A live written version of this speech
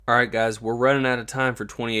All right, guys, we're running out of time for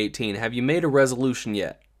 2018. Have you made a resolution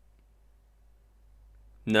yet?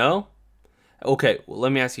 No? Okay, well,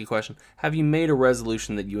 let me ask you a question. Have you made a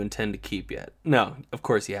resolution that you intend to keep yet? No, of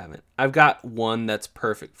course you haven't. I've got one that's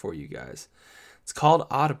perfect for you guys. It's called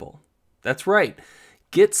Audible. That's right.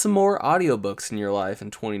 Get some more audiobooks in your life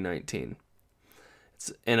in 2019.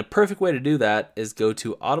 And a perfect way to do that is go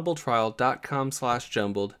to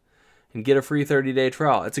audibletrial.com/jumbled and get a free 30-day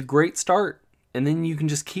trial. It's a great start, and then you can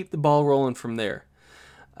just keep the ball rolling from there.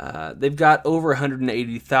 They've got over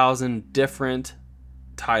 180,000 different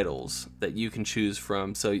titles that you can choose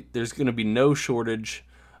from, so there's going to be no shortage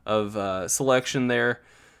of selection there.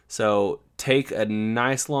 So take a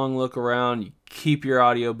nice long look around. You keep your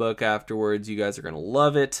audiobook afterwards. You guys are going to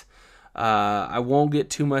love it. I won't get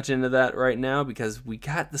too much into that right now because we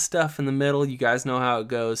got the stuff in the middle. You guys know how it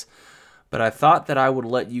goes. But I thought that I would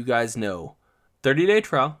let you guys know. 30-day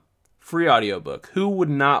trial, free audiobook. Who would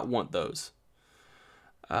not want those?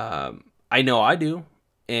 I know I do.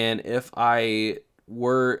 And if I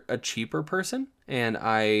were a cheaper person and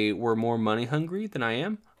I were more money hungry than I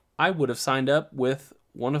am, I would have signed up with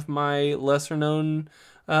one of my lesser known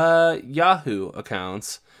Yahoo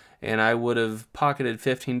accounts, and I would have pocketed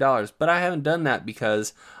 $15. But I haven't done that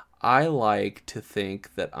because I like to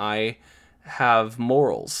think that I have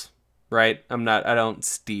morals, right? I don't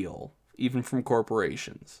steal, even from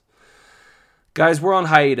corporations. Guys, we're on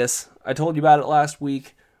hiatus. I told you about it last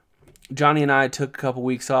week. Johnny and I took a couple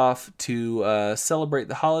weeks off to celebrate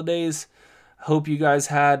the holidays. Hope you guys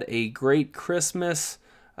had a great Christmas.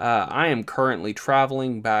 I am currently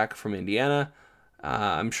traveling back from Indiana.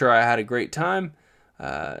 I'm sure I had a great time.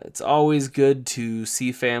 It's always good to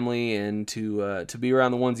see family and to be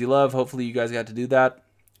around the ones you love. Hopefully you guys got to do that.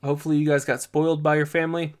 Hopefully you guys got spoiled by your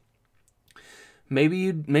family. Maybe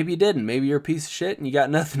you didn't. Maybe you're a piece of shit and you got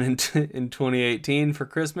nothing in 2018 for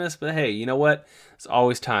Christmas. But hey, you know what? It's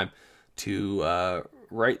always time to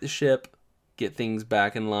right the ship, get things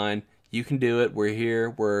back in line. You can do it. We're here.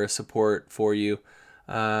 We're support for you.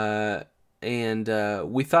 And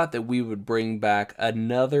we thought that we would bring back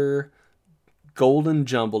another Golden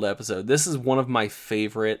Jumbled episode. This is one of my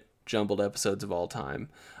favorite Jumbled episodes of all time,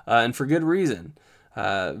 and for good reason.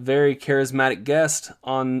 Very charismatic guest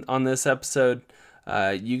on this episode.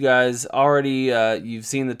 You guys already you've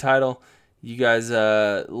seen the title. You guys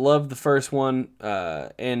loved the first one,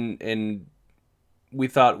 and we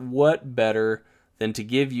thought, what better than to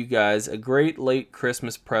give you guys a great late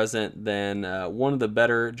Christmas present than one of the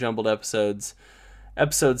better Jumbled episodes,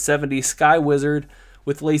 episode 70, Sky Wizard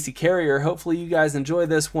with Lacey Carrier. Hopefully you guys enjoy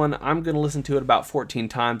this one. I'm going to listen to it about 14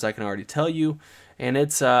 times, I can already tell you. And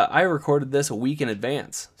it's I recorded this a week in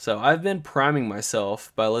advance. So I've been priming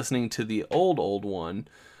myself by listening to the old one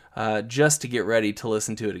just to get ready to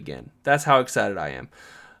listen to it again. That's how excited I am.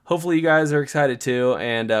 Hopefully you guys are excited too.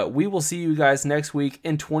 And we will see you guys next week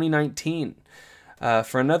in 2019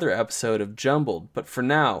 for another episode of Jumbled. But for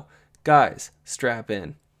now, guys, strap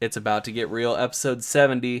in. It's about to get real. Episode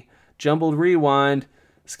 70, Jumbled Rewind,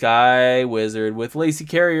 Sky Wizard with Lacey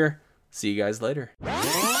Carrier. See you guys later.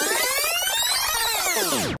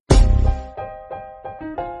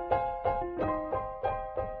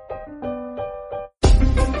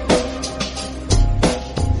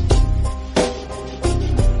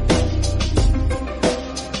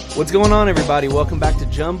 What's going on, everybody? Welcome back to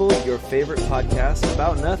Jumbled, your favorite podcast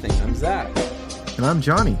about nothing. I'm Zach. And I'm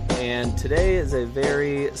Johnny. And today is a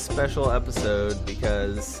very special episode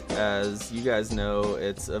because, as you guys know,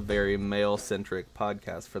 it's a very male-centric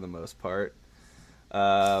podcast for the most part.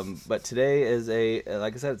 But today is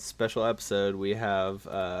like I said, special episode. We have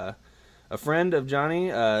a friend of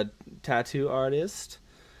Johnny, a tattoo artist.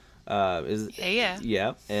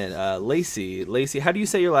 Yeah. And Lacey. Lacey, how do you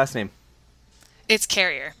say your last name? It's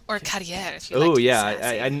Carrier, or Carrier, if you like to be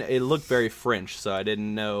sassy. It looked very French, so I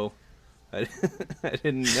didn't know. I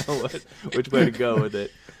didn't know which way to go with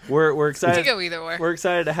it. We're excited. You can go either way. We're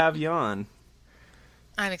excited to have you on.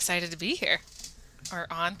 I'm excited to be here, or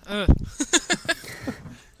on.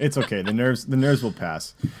 It's okay. The nerves will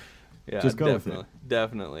pass. Yeah, just go with it.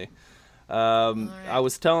 Definitely. Right. I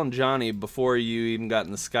was telling Johnny before you even got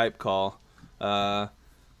in the Skype call. The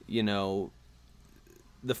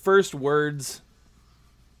first words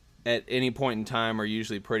at any point in time are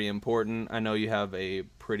usually pretty important. I know you have a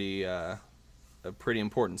pretty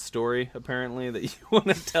important story apparently that you want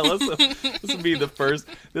to tell us. So this will be the first.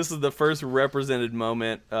 This is the first represented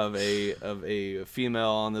moment of a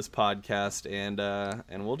female on this podcast, and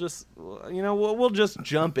we'll just we'll just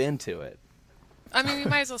jump into it. I mean, we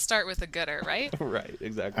might as well start with a gooder, right? Right,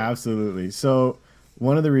 exactly. Absolutely. So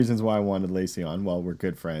one of the reasons why I wanted Lacey on, well, we're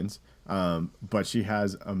good friends, But she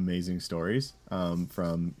has amazing stories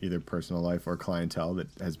from either personal life or clientele that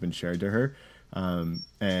has been shared to her.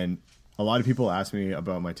 And a lot of people ask me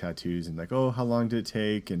about my tattoos and like, oh, how long did it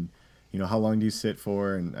take? And, how long do you sit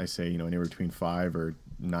for? And I say, anywhere between 5 or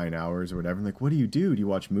 9 hours or whatever. I'm like, what do you do? Do you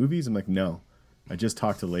watch movies? I'm like, no, I just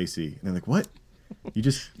talked to Lacey. And they're like, what? You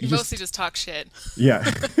mostly just talk shit. Yeah.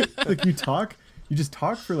 Like you just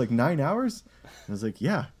talk for like 9 hours. I was like,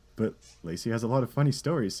 yeah, but Lacey has a lot of funny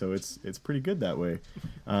stories. So it's pretty good that way.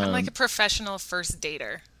 I'm like a professional first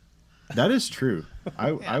dater. That is true.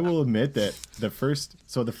 I will admit that the first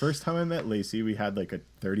time I met Lacey, we had like a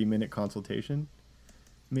 30-minute consultation,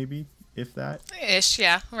 maybe, if that. Ish,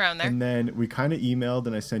 yeah, around there. And then we kind of emailed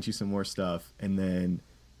and I sent you some more stuff. And then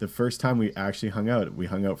the first time we actually hung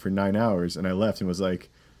out for 9 hours and I left and was like,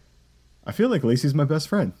 I feel like Lacey's my best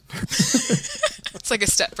friend. It's like a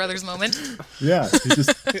stepbrothers moment. Yeah.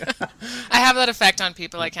 I have that effect on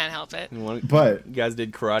people. I can't help it. But you guys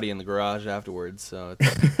did karate in the garage afterwards, so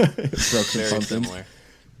it's very similar.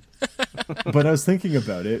 But I was thinking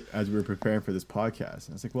about it as we were preparing for this podcast.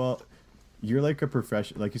 And I was like, well, you're like a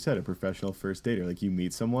professional, like you said, a professional first dater. Like you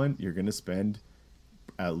meet someone, you're going to spend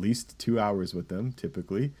at least 2 hours with them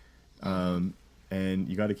typically. And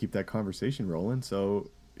you got to keep that conversation rolling.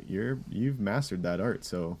 So you've mastered that art.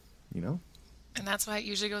 So, And that's why it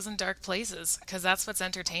usually goes in dark places, because that's what's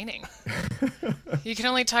entertaining. You can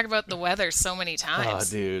only talk about the weather so many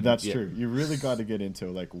times. Oh, dude. That's true. You really got to get into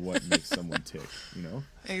like what makes someone tick,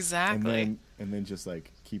 Exactly. And then just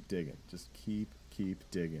like keep digging. Just keep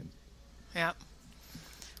digging. Yeah.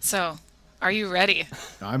 So, are you ready?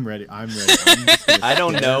 I'm ready. I'm just gonna I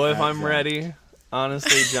don't know if stare at I'm that. ready.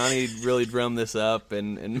 Honestly, Johnny really drummed this up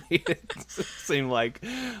and made it seem like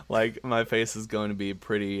my face is going to be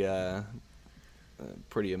pretty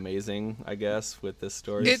amazing, I guess, with this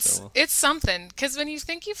story. It's something, because when you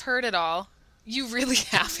think you've heard it all, you really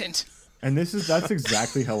haven't. And that's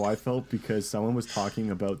exactly how I felt, because someone was talking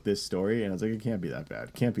about this story and I was like, it can't be that bad.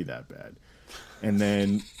 It can't be that bad. And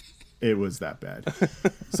then it was that bad.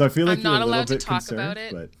 So I feel like I'm you're not a little allowed to bit talk concerned, about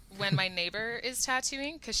it but when my neighbor is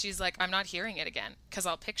tattooing, because she's like, I'm not hearing it again, because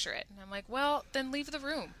I'll picture it. And I'm like, well, then leave the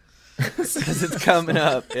room. Because it's coming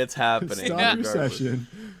up. It's happening. stop your regardless. session.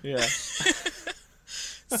 Yeah.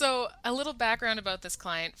 So a little background about this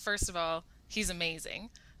client. First of all, he's amazing.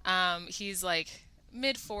 He's like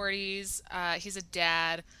mid 40s. He's a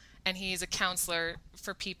dad, and he's a counselor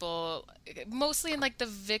for people mostly in like the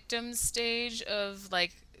victim stage of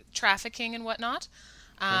like trafficking and whatnot.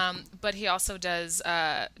 But he also does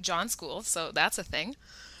John School, so that's a thing.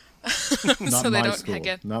 Not so they my don't school.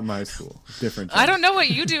 get. Not my school. Different. I don't know what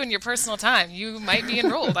you do in your personal time. You might be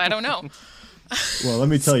enrolled. I don't know. Well, let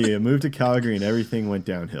me tell you, I moved to Calgary and everything went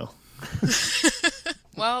downhill.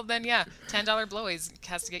 Well, then, yeah, $10 blowies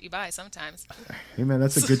has to get you by sometimes. Hey, man,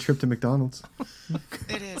 that's a good trip to McDonald's.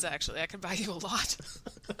 It is, actually. I could buy you a lot.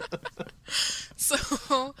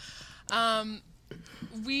 So,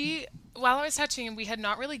 while I was tattooing him, we had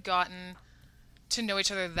not really gotten to know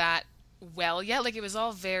each other that well yet. Like, it was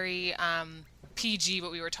all very PG,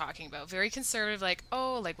 what we were talking about. Very conservative, like,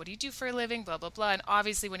 oh, like, what do you do for a living, blah, blah, blah. And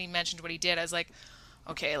obviously, when he mentioned what he did, I was like,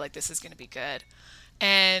 okay, like, this is going to be good.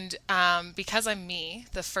 And because I'm me,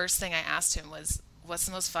 the first thing I asked him was, what's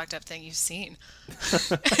the most fucked up thing you've seen?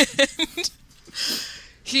 And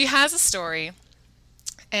he has a story.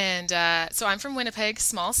 And so I'm from Winnipeg,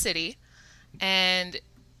 small city. And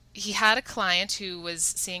he had a client who was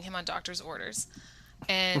seeing him on doctor's orders.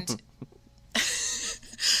 And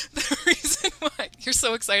the reason why... You're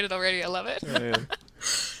so excited already. I love it. Yeah.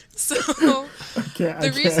 So I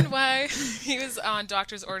the reason can't. why he was on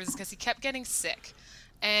doctor's orders is because he kept getting sick.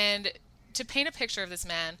 And to paint a picture of this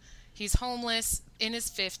man, he's homeless, in his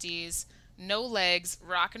 50s, no legs,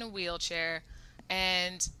 rocking a wheelchair,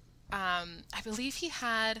 and I believe he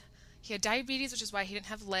had diabetes, which is why he didn't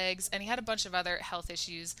have legs, and he had a bunch of other health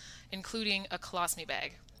issues, including a colostomy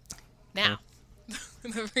bag. Now,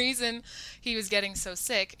 the reason he was getting so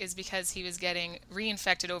sick is because he was getting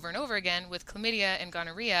reinfected over and over again with chlamydia and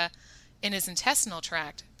gonorrhea in his intestinal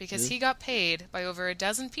tract, because he got paid by over a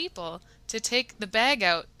dozen people to take the bag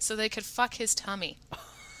out so they could fuck his tummy.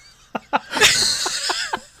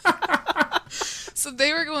 So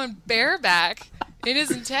they were going bareback in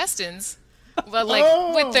his intestines, but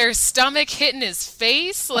like with their stomach hitting his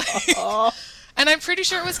face, like. And I'm pretty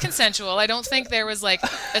sure it was consensual. I don't think there was like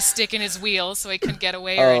a stick in his wheel so he couldn't get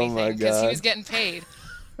away or Oh, anything, my because he God. was getting paid.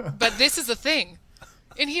 But this is the thing.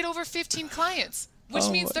 And he had over 15 clients, which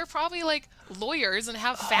means they're probably like lawyers and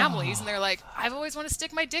have families, and they're like, I've always wanted to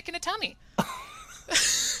stick my dick in a tummy.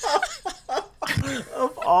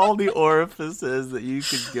 Of all the orifices that you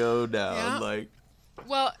could go down, Yeah. like,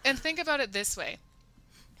 Well, and think about it this way.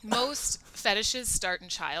 Most fetishes start in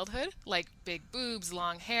childhood, like big boobs,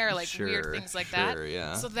 long hair, like weird Sure, things like that. sure,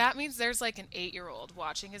 yeah. So that means there's like an 8-year-old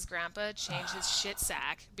watching his grandpa change his shit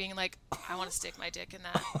sack, being like, I want to stick my dick in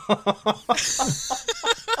that.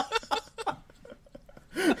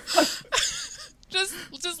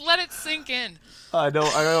 just let it sink in. I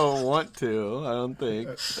don't want to. I don't think.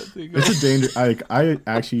 It's a danger. I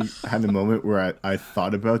actually had a moment where I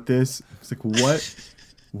thought about this. It's like,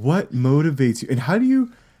 what motivates you, and how do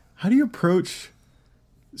you approach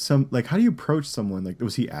how do you approach someone? Like,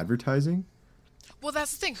 was he advertising? Well,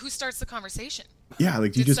 that's the thing. Who starts the conversation? Yeah,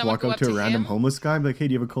 like, do you Did just someone walk go up to a up to random him? homeless guy and be like, hey,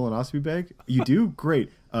 do you have a colonoscopy bag? You do?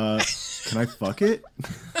 Great. Can I fuck it?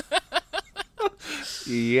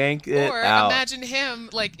 Yank it Or out. imagine him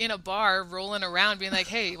like in a bar rolling around being like,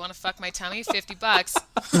 hey, you want to fuck my tummy? $50.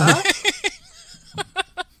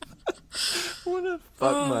 Wanna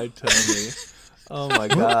fuck my tummy. Oh my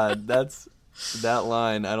god, that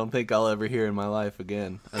line I don't think I'll ever hear in my life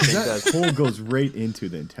again. I think That that's hole goes right into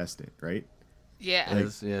the intestine, right? Yeah.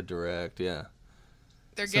 direct, yeah.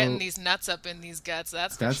 They're So- getting these nuts up in these guts,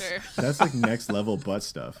 that's for That's sure. that's like next level butt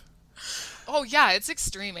stuff. Oh yeah, it's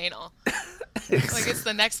extreme anal. Like it's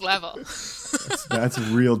the next level. That's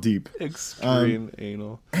real deep. Extreme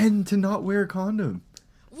anal. And to not wear a condom.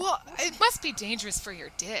 Well, it must be dangerous for your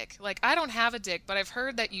dick. Like I don't have a dick, but I've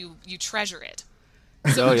heard that you treasure it.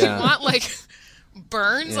 So Oh would yeah. you want like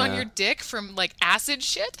burns on Yeah. your dick from like acid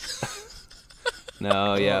shit?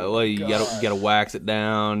 No, yeah. Well, you gotta wax it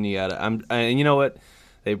down. You gotta. And you know what?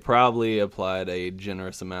 They probably applied a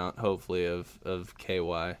generous amount, hopefully, of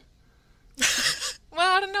KY.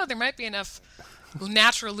 Well, I don't know. There might be enough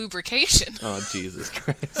natural lubrication. Oh Jesus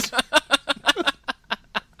Christ!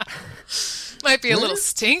 Might be a little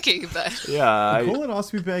stinky, but Yeah, A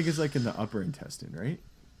colonoscopy bag is like in the upper intestine, right?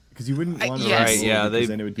 Because you wouldn't want to yes. Right, yeah, because they-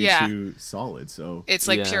 then it would be Yeah. too solid. So it's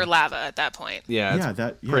like Yeah. pure lava at that point. yeah, it's yeah,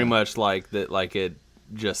 that yeah. pretty much like that. Like it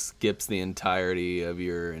just skips the entirety of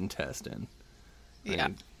your intestine. Yeah.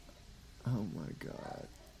 Like, Oh my god.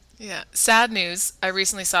 Yeah. Sad news. I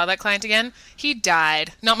recently saw that client again. He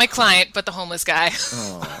died. Not my client, but the homeless guy.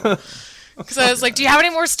 Oh, Because I was like, do you have any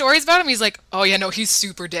more stories about him? He's like, oh, yeah, no, he's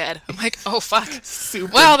super dead. I'm like, oh, fuck.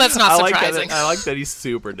 super. Well, that's not I surprising. like that he's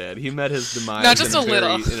super dead. He met his demise Not just in a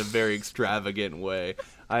little. in a very extravagant way.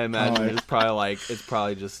 I imagine Oh, it's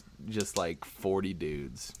probably just like 40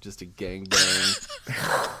 dudes, just a gangbang.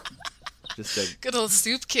 Just a Good old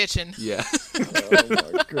soup kitchen. yeah,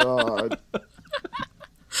 oh my god.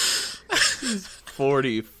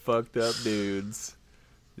 40 fucked up dudes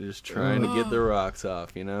just trying to get their rocks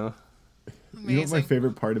off, you know? You know what my Amazing.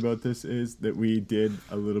 favorite part about this is that we did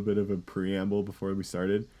a little bit of a preamble before we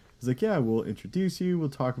started. It's like, yeah, we'll introduce you, we'll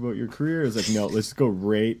talk about your career. It's like, no, let's just go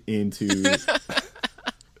right into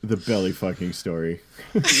the belly fucking story.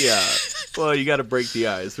 Yeah. Well, you got to break the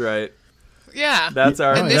ice, right? Yeah. That's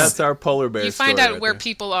our And this- that's our polar bear. You find story out right where there.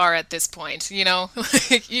 people are at this point, you know?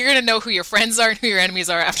 Like, you're going to know who your friends are and who your enemies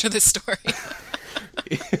are after this story.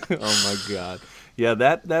 Oh my god. Yeah,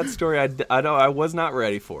 that story I was not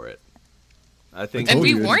ready for it. I think And Told we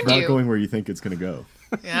you, it's warned not you. going where you think it's gonna go.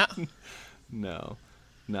 Yeah. no.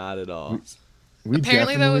 Not at all. We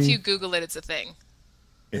Apparently, though, if definitely- you Google it, it's a thing.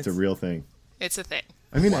 it's a real thing. It's a thing.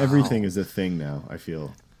 I mean, everything is a thing now. I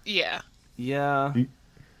feel Yeah. Yeah.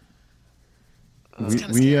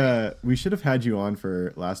 kinda we should have had you on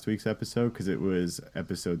for last week's episode because it was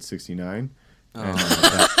episode 69. And,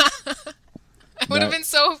 It would have That- been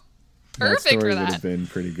so that perfect story for would have that. been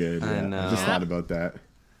pretty good. I Yeah, know. I just Yeah. thought about that.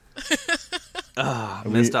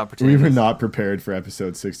 Missed we opportunity. were not prepared for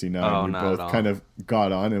episode 69. Oh, we not at both all. kind of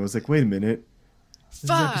got on and was like, wait a minute. This is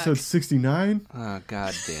Fuck. episode 69? Oh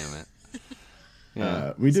god damn it.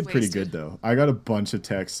 Yeah. We did It's pretty wasted. good though. I got a bunch of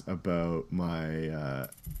texts about my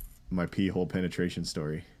my pee hole penetration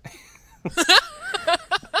story.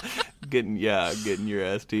 Getting your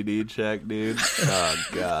STD checked, dude. Oh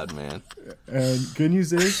god, man. And good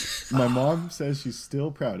news is, my mom says she's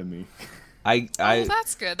still proud of me. I Oh,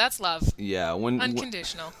 that's good. That's love. yeah, when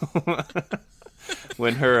Unconditional.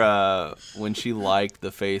 when she liked the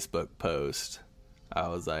Facebook post, I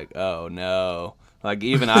was like, "Oh no." Like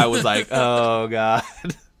even I was like, "Oh god."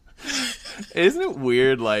 Isn't it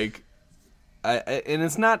weird like and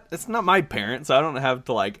it's not my parents, so I don't have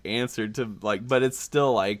to like answer to like, but it's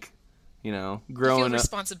still like, you know, You feel growing up.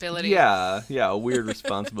 responsibility. Yeah, a weird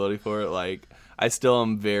responsibility for it. Like I still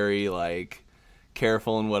am very like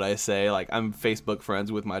careful in what I say. Like I'm Facebook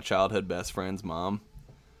friends with my childhood best friend's mom.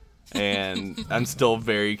 And I'm still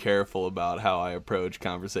very careful about how I approach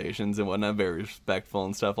conversations and whatnot, very respectful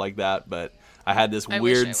and stuff like that. But I had this I wish I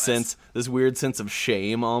weird was. sense of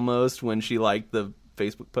shame almost when she liked the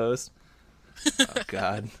Facebook post. Oh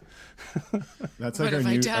God. That's What like our have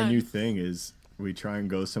I new done? thing is we try and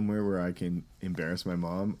go somewhere where I can embarrass my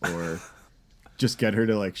mom or just get her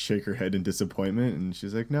to like shake her head in disappointment, and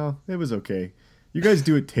she's like, "No, it was okay. You guys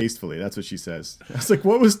do it tastefully." That's what she says. I was like,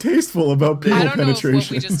 "What was tasteful about people I don't know if penetration?" what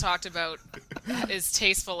we just talked about is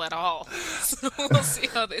tasteful at all. So we'll see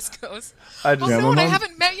how this goes. I just, Oh Yeah, no, my and I mom-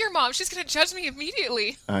 haven't met your mom. She's gonna judge me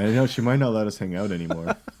immediately. I know she might not let us hang out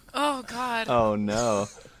anymore. Oh God, oh no.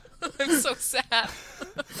 I'm so sad.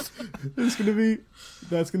 That's gonna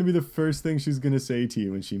be the first thing she's gonna say to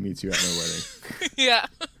you when she meets you at my wedding. Yeah.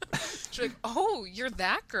 She's like, oh, you're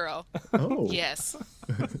that girl. Oh, Yes,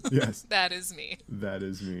 yes, that is me. that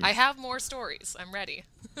is me. I have more stories. I'm ready.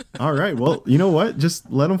 All right, well, you know what?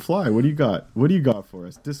 Just let them fly. What do you got? What do you got for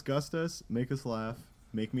us? Disgust us, make us laugh,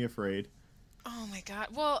 make me afraid. Oh my God.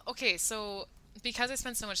 Well, okay, so because I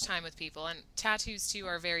spend so much time with people, and tattoos too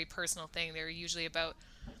are a very personal thing. They're usually about,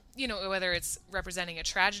 whether it's representing a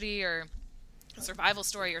tragedy or a survival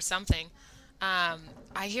story or something.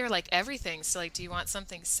 I hear like everything. So like, do you want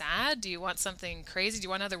something sad? Do you want something crazy? Do you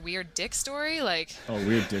want another weird dick story? Like, Oh,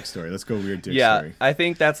 weird dick story. Let's go weird dick Yeah, story. I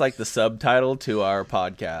think that's like the subtitle to our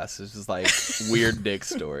podcast. It's just like weird dick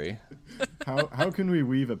story. How can we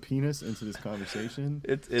weave a penis into this conversation?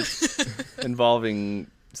 It's involving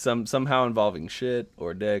somehow involving shit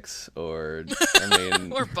or dicks or I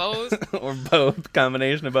mean or both. or both,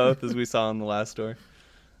 combination of both, as we saw in the last story.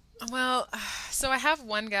 Well, so I have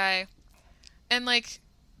one guy, and like,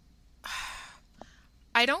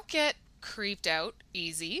 I don't get creeped out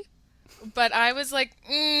easy, but I was like,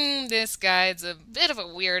 this guy's a bit of a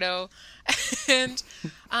weirdo. And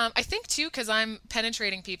I think too, because I'm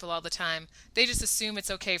penetrating people all the time, they just assume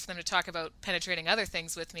it's okay for them to talk about penetrating other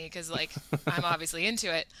things with me because like I'm obviously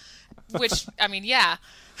into it, which I mean, yeah.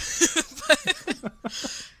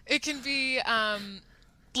 But it can be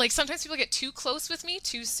like sometimes people get too close with me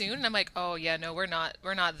too soon, and I'm like, oh yeah, no, we're not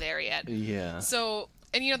there yet. Yeah. So,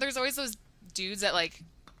 and there's always those dudes that like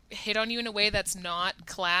hit on you in a way that's not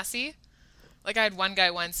classy. Like I had one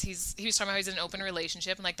guy once, he was talking about how he's in an open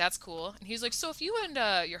relationship, and like that's cool. And he's like, so if you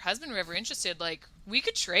and your husband were ever interested, like we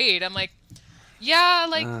could trade. I'm like, yeah,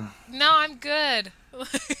 like no, I'm good.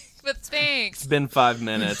 But thanks. It's been 5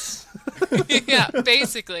 minutes. Yeah,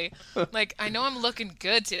 basically. Like I know I'm looking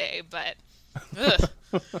good today, but ugh.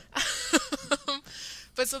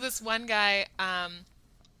 But so this one guy,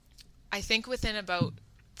 I think within about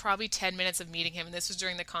probably 10 minutes of meeting him, and this was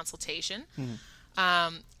during the consultation,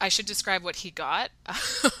 I should describe what he got.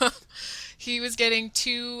 He was getting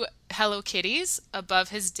 2 Hello Kitties above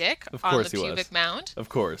his dick on course the he was. pubic mound. Of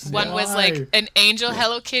course. One yeah. was Why? like an angel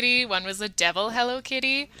Hello Kitty, one was a devil Hello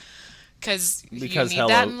Kitty. Because you Because need hello-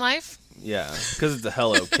 that in life. Yeah, because it's a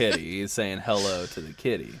Hello Kitty. He's saying hello to the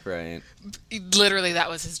kitty, right? Literally, that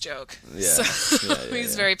was his joke. Yeah. So Yeah,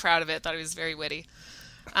 he's yeah. very proud of it. Thought he was very witty.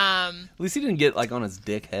 At least he didn't get like on his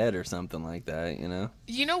dick head or something like that, you know?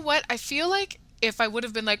 You know what? I feel like if I would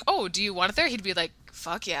have been like, "Oh, do you want it there?" He'd be like,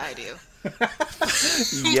 "Fuck yeah, I do."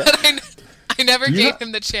 Yeah. But I never Do you gave ha-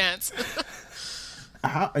 him the chance.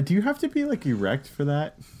 Do you have to be like erect for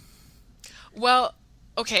that? Well,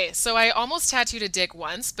 okay, so I almost tattooed a dick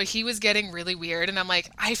once, but he was getting really weird, and I'm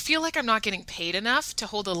like, I feel like I'm not getting paid enough to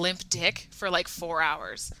hold a limp dick for like 4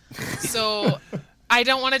 hours. So I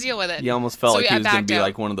don't want to deal with it. You almost felt So, like yeah, he was I going to be backed out.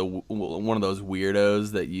 like one of those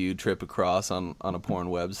weirdos that you trip across on a porn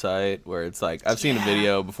website where it's like I've seen a Yeah.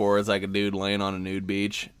 video before. It's like a dude laying on a nude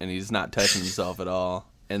beach and he's not touching himself at all,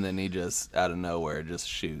 and then he just out of nowhere just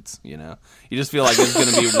shoots. You know, you just feel like it's going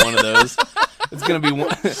to be one of those. It's going to be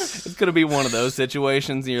one. It's going to be one of those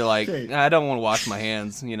situations, and you're like, Okay. I don't want to wash my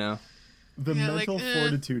hands. You know. The Yeah, like, mental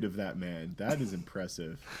fortitude of that man, that is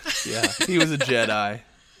impressive. Yeah, he was a Jedi.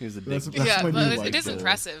 He was a big. That's Yeah, my but new it life is goal.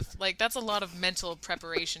 impressive. Like that's a lot of mental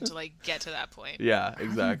preparation to like get to that point. Yeah, How do you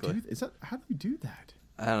exactly. do- how do you do that?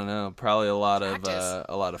 I don't know. Probably a lot Practice.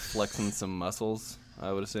 of flexing some muscles.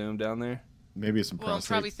 I would assume down there. Maybe some Well, I'm prostate,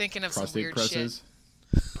 probably thinking of some prostate weird presses.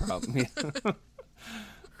 Probably.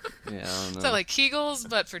 Yeah, I don't know. Is that like Kegels,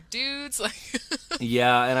 but for dudes? Like,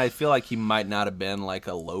 Yeah, and I feel like he might not have been like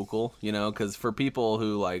a local, you know, because for people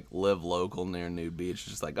who like live local near Nude Beach, it's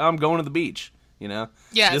just like, oh, I'm going to the beach, you know.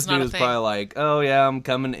 Yeah, this it's not dude a was thing. probably like, oh yeah, I'm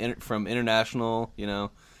coming from international, you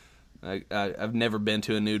know. I've never been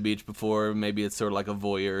to a nude beach before. Maybe it's sort of like a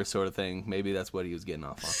voyeur sort of thing. Maybe that's what he was getting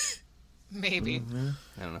off on. maybe.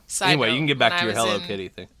 I don't know. Side Anyway, note, you can get back when to I your was Hello in- Kitty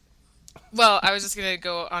thing. Well, I was just gonna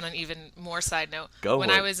go on an even more side note. Go When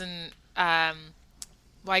for I it. was in, well,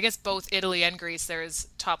 I guess both Italy and Greece, there's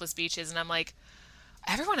topless beaches, and I'm like,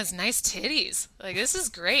 everyone has nice titties. Like, this is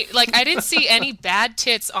great. Like, I didn't see any bad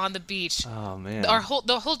tits on the beach. Oh man.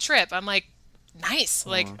 The whole trip. I'm like, nice.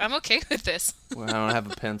 Like, I'm okay with this. Well, I don't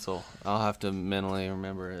have a pencil. I'll have to mentally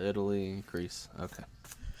remember Italy, Greece. Okay.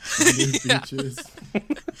 Nude beaches.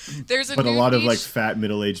 There's a But a nude lot of beach. like fat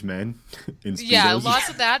middle-aged men in speedos. Yeah, lots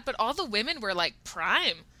of that. But all the women were like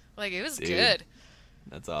prime. Like, it was Dude. good.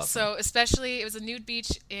 That's awesome. So especially, it was a nude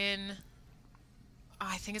beach in,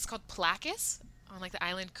 I think it's called Plakis, on like the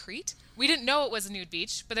island Crete. We didn't know it was a nude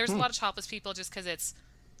beach, but there was a lot of topless people just because it's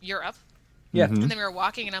Europe. Yeah. And then we were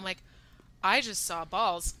walking, and I'm like, I just saw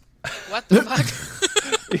balls. What the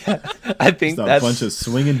fuck? I think Just a that's bunch of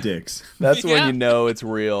swinging dicks. that's when Yeah. you know it's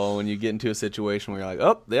real, when you get into a situation where you're like,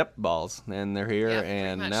 oh, yep, balls, and they're here, Yeah, pretty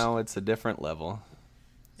and much. now it's a different level.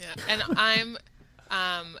 Yeah, and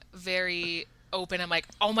I'm very open. I'm like,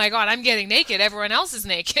 oh my god, I'm getting naked. Everyone else is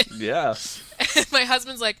naked. Yeah. And my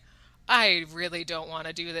husband's like, I really don't want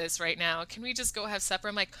to do this right now. Can we just go have supper?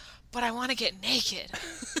 I'm like, but I want to get naked.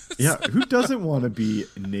 Yeah, who doesn't want to be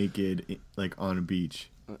naked like on a beach?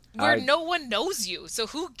 Where I- no one knows you, so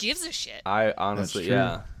who gives a shit? I honestly, true.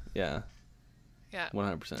 yeah, Yeah,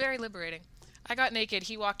 100%. very liberating. I got naked.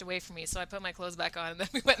 He walked away from me, so I put my clothes back on, and then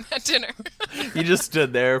we went and had dinner. You just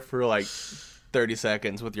stood there for like 30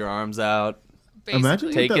 seconds with your arms out. Imagine what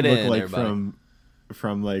Basically. Take that it looked in, like everybody.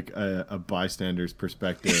 from like a bystander's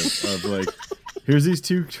perspective of like, here's these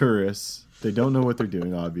two tourists. They don't know what they're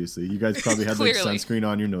doing. Obviously, you guys probably had like Clearly. sunscreen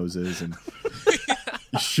on your noses, and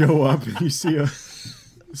you show up and you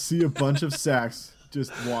see a bunch of sacks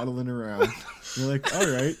just waddling around. You're like, all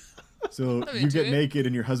right. So I'm you into get it. naked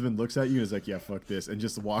and your husband looks at you and is like, yeah, fuck this, and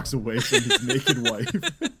just walks away from his naked wife.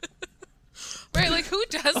 Right, like, who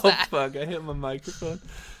does Oh that? fuck! I hit my microphone.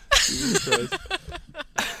 Jesus Christ.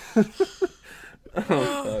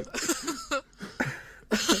 Oh fuck.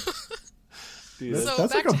 Dude, That's, So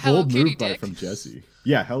that's back like a to Hello bold Kitty move by Dick. from Jesse.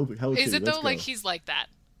 Yeah, Hello Kitty. Is it let's though? Like, go. he's like that.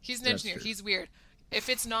 He's an That's engineer. true. He's weird. If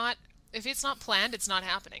it's not planned, it's not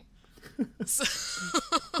happening. So,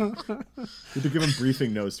 You have to give him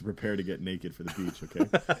briefing notes to prepare to get naked for the beach, okay?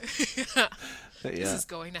 this yeah. is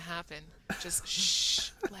going to happen. Just shh,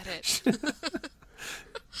 let it.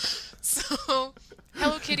 So,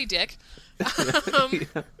 Hello Kitty Dick.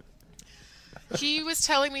 He was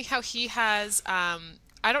telling me how he has, I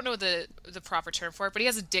don't know the proper term for it, but he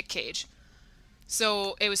has a dick cage.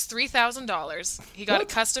 So it was $3,000. He got it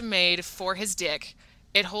custom made for his dick.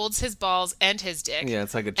 It holds his balls and his dick. Yeah,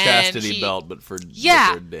 it's like a chastity he- belt, but for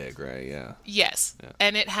Yeah. their dick, right? Yeah. Yes.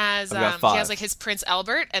 And it has, I've got he 5. has like his Prince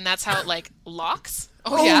Albert, and that's how it like locks.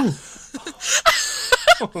 Oh, yeah.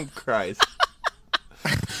 Oh Christ.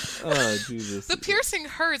 Oh Jesus. The piercing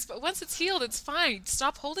hurts, but once it's healed, it's fine.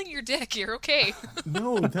 Stop holding your dick. You're okay.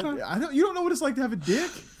 No, I don't. You don't know what it's like to have a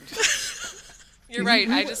dick. You're right.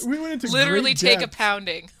 We I went- just we went into literally great take a depths.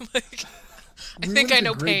 pounding. Like, I We think went I into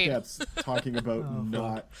know great pain. depths talking about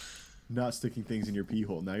not sticking things in your pee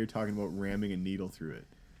hole. Now you're talking about ramming a needle through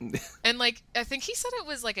it. And like, I think he said it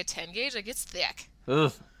was like a 10 gauge. Like, it's thick.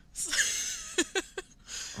 Ugh.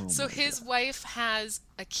 Oh So my his wife has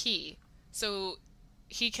a key. So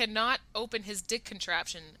he cannot open his dick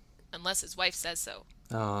contraption unless his wife says so.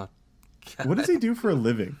 Oh. God. What does he do for a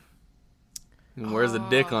living? He wears a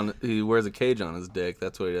dick on. He wears a cage on his dick.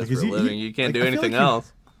 That's what he does Like, is for a he- living. You can't like, do I feel anything like he-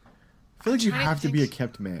 else. I feel like you trying to have to be a think.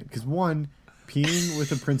 kept man because one, peeing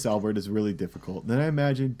with a Prince Albert is really difficult. Then I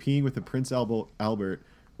imagine peeing with a Prince Albert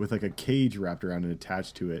with like a cage wrapped around and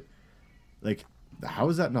attached to it. Like, how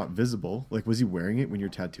is that not visible? Like, was he wearing it when you're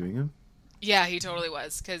tattooing him? Yeah, he totally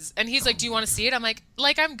was. And he's like, "Do you want to see it?" I'm like,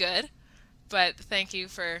 I'm good, but thank you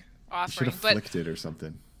for Should offering. have But flicked it or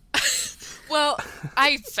something. well,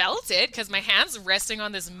 I felt it because my hand's resting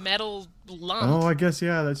on this metal lump. Oh, I guess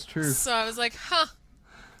yeah, that's true. So I was like, "Huh,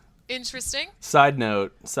 interesting." Side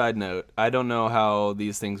note. I don't know how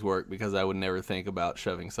these things work because I would never think about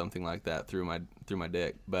shoving something like that through my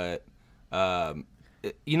dick. But,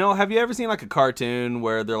 you know, have you ever seen like a cartoon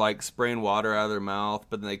where they're like spraying water out of their mouth,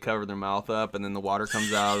 but then they cover their mouth up, and then the water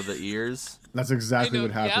comes out of the ears? That's exactly I know,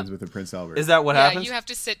 what happens yep. with a Prince Albert. Is that what Yeah, happens? you have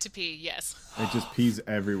to sit to pee. Yes. It just pees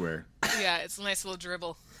everywhere. Yeah, it's a nice little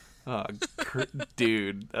dribble. Oh,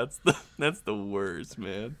 dude, that's the worst,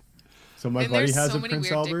 man. So my And buddy there's has so a many Prince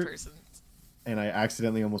weird dick Albert, persons. and I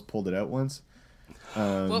accidentally almost pulled it out once.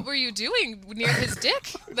 What were you doing near his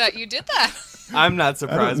dick that you did that? I'm not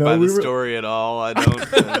surprised know, by we the were- story at all. I don't.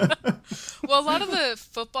 Well, a lot of the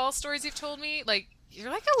football stories you've told me, like, you're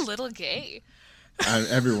like a little gay.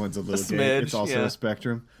 Everyone's a little A gay. smidge, It's also yeah. a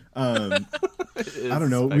spectrum. I don't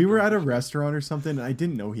know. We were at a restaurant or something, and I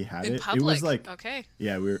didn't know he had In it. public. It was like, Okay.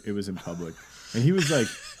 yeah, it was in public, and he was like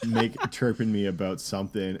chirping me about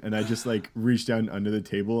something, and I just like reached down under the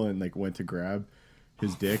table and like went to grab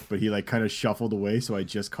his dick, but he like kind of shuffled away, so I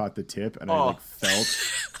just caught the tip, and I like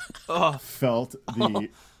felt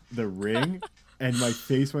the ring, and my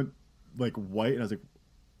face went like white, and I was like,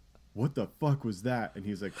 "What the fuck was that?" And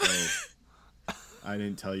he's like, "Oh, I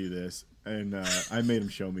didn't tell you this," and I made him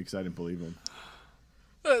show me because I didn't believe him.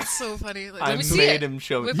 That's so funny. Like, I let me see made it. him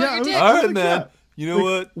show me. Whip Yeah, out I your was- dick. I All was right, like, man. yeah. You know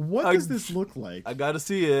Like, what? What does this look like? I gotta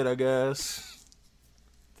see it, I guess.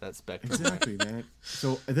 That spectrum. Exactly, man.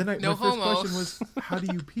 So and then No my first homo. question was, how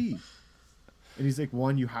do you pee? And he's like,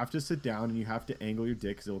 one, you have to sit down and you have to angle your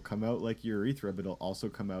dick because it'll come out like your urethra, but it'll also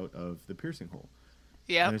come out of the piercing hole.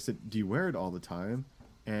 And I Yeah. said, do you wear it all the time?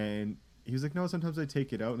 And he was like, no, sometimes I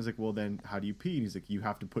take it out. And I was like, well, then how do you pee? And he's like, you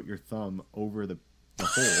have to put your thumb over the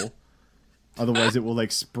hole. Otherwise, it will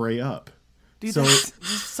like spray up. Dude, So- this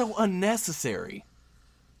is so unnecessary.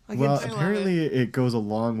 Like, Well, I love apparently it goes a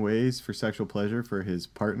long ways for sexual pleasure for his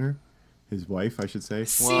partner, his wife, I should say.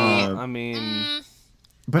 See, well, I mean,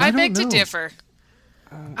 But I don't beg to know. differ.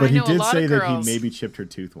 But I he know a did lot say of that he girls. maybe chipped her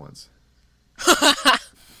tooth once.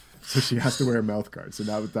 So she has to wear a mouth guard. So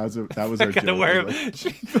that was our I gotta joke. wear. Like,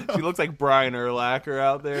 She looks like Brian Urlacher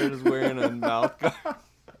out there, just wearing a mouth guard.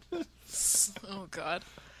 Oh God.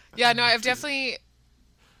 Yeah, no, I've definitely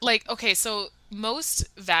like okay, so most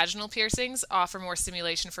vaginal piercings offer more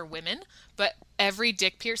stimulation for women, but every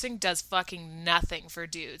dick piercing does fucking nothing for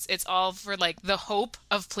dudes. It's all for like the hope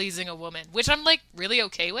of pleasing a woman, which I'm like really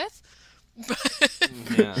okay with.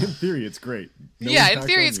 Yeah. in theory, it's great. No Yeah, in impact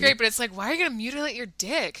theory on it's you. great, but it's like why are you going to mutilate your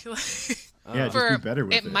dick? Yeah, just for be better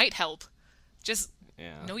with it. it might help. Just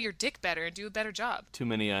Yeah. know your dick better and do a better job. Too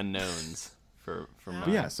many unknowns for my. But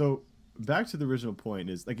yeah, so back to the original point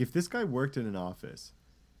is like if this guy worked in an office,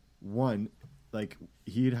 one, like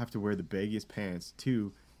he'd have to wear the baggiest pants.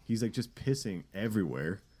 Two, he's like just pissing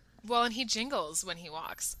everywhere. Well, and he jingles when he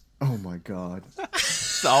walks. Oh my god.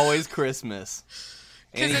 It's always Christmas.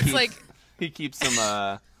 'Cause And he it's keeps- like- he keeps some you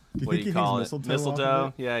what do think you he call hangs it? mistletoe off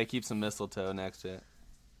of it? Yeah, he keeps some mistletoe next to it.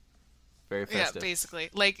 Very festive. Yeah, basically.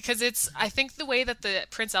 Like, because it's, I think the way that the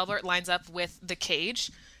Prince Albert lines up with the cage,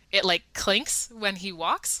 it like clinks when he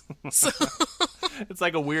walks. So, It's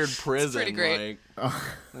like a weird prison. pretty great. Like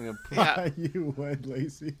a, yeah. You went,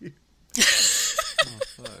 Lacey.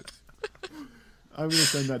 fuck. I'm gonna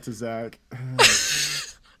send that to Zach.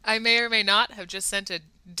 I may or may not have just sent a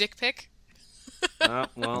dick pic. Well,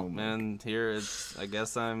 Oh my man, here it's. I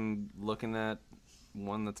guess I'm looking at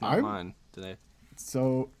one that's not I'm- mine today.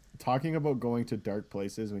 So, talking about going to dark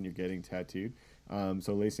places when you're getting tattooed.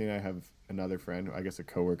 So Lacey and I have another friend, I guess a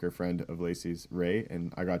coworker friend of Lacey's, Ray,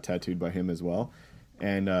 and I got tattooed by him as well.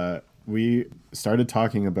 And we started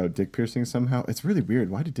talking about dick piercing somehow. It's really weird.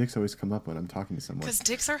 Why do dicks always come up when I'm talking to someone? Because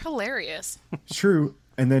dicks are hilarious. True.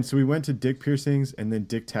 And then so we went to dick piercings and then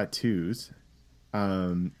dick tattoos.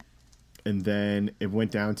 And then it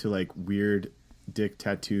went down to like weird dick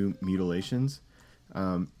tattoo mutilations.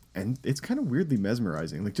 And it's kind of weirdly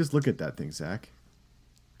mesmerizing. Like, just look at that thing, Zach.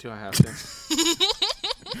 Do I have to?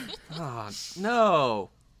 Oh, no.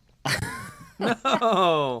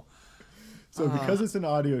 No. So because it's an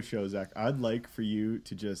audio show, Zach, I'd like for you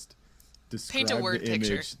to just describe Paint a word the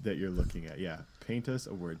picture. image that you're looking at. Yeah, paint us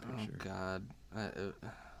a word Oh, picture. God.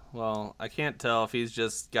 Well, I can't tell if he's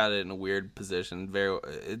just got it in a weird position.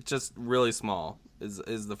 It's just really small.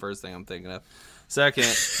 Is the first thing I'm thinking of. Second,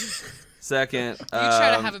 You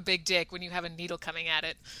try to have a big dick when you have a needle coming at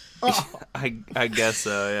it. I guess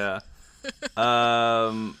so. Yeah.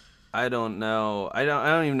 I don't know. I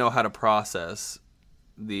don't even know how to process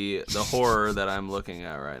the horror that I'm looking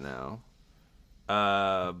at right now.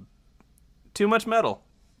 Too much metal.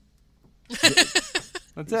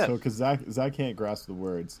 That's it. So because Zach can't grasp the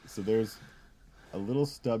words, so there's a little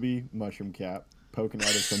stubby mushroom cap poking out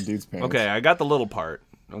of some dude's pants. Okay, I got the little part.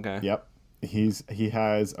 Okay. Yep. He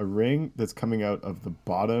has a ring that's coming out of the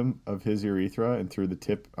bottom of his urethra and through the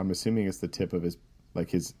tip. I'm assuming it's the tip of his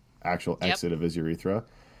actual Yep. exit of his urethra.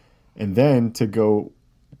 And then to go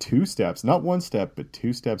 2 steps, not 1 step, but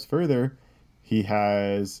 2 steps further, he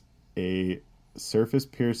has a surface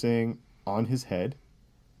piercing on his head,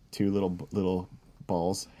 2 little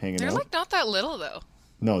balls hanging They're out. like not that little though.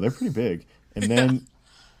 No, they're pretty big. And then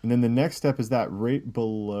and then the next step is that right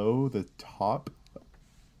below the top,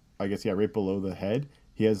 I guess, yeah, right below the head,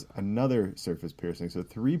 he has another surface piercing. So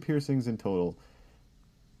 3 piercings in total.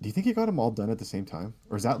 Do you think he got them all done at the same time?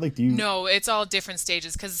 Or is that like, No, it's all different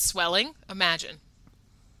stages because swelling. Imagine.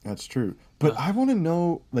 That's true. But I want to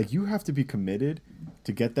know, like, you have to be committed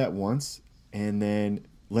to get that once and then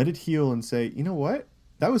let it heal and say, you know what?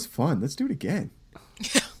 That was fun. Let's do it again.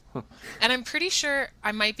 And I'm pretty sure,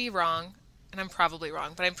 I might be wrong, and I'm probably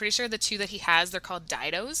wrong, but I'm pretty sure the two that he has, they're called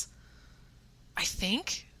Didos. I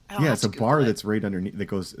think. I'll Yeah, have it's to a Google bar it. that's right underneath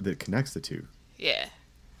that connects the two. Yeah.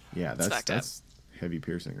 Yeah, fucked up. that's heavy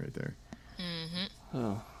piercing right there.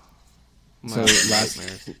 Oh. So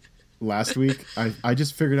last week, I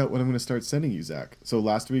just figured out what I'm going to start sending you, Zach. So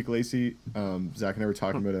last week, Lacey, Zach and I were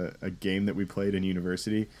talking about a game that we played in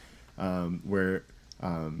university, where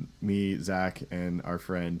me, Zach, and our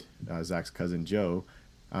friend Zach's cousin Joe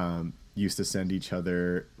used to send each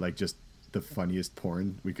other like just the funniest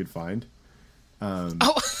porn we could find. Oh,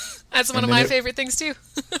 that's one of then my it- favorite things too.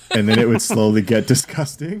 And then it would slowly get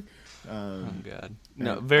disgusting. Oh God!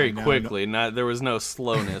 No, and- very and now- quickly. Not there was no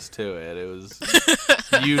slowness to it. It was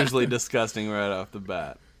usually disgusting right off the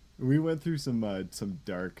bat. We went through some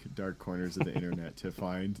dark corners of the internet to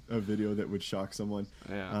find a video that would shock someone.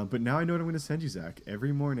 Yeah. But now I know what I'm going to send you, Zach.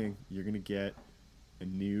 Every morning, you're going to get a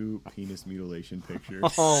new penis mutilation picture.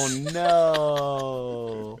 Oh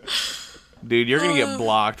no, dude! You're gonna get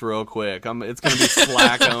blocked real quick. It's gonna be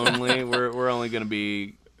Slack only. We're only gonna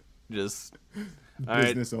be just. All right.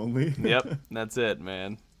 Business only. Yep, that's it,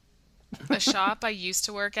 man. The shop I used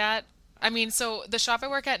to work at, so the shop I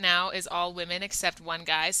work at now is all women except one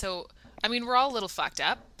guy. So, we're all a little fucked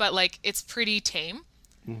up, but like it's pretty tame.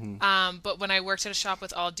 But when I worked at a shop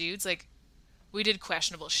with all dudes, like we did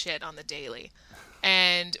questionable shit on the daily.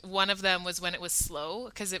 And one of them was when it was slow,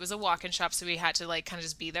 because it was a walk-in shop, so we had to like kind of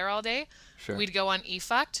just be there all day. Sure. We'd go on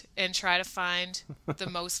eFucked and try to find the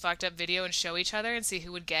most fucked up video and show each other and see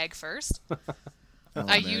who would gag first. Oh,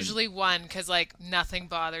 I man. usually won because like nothing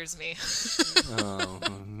bothers me. Oh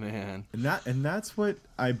man. And that's what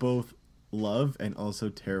I both love and also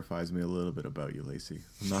terrifies me a little bit about you, Lacey.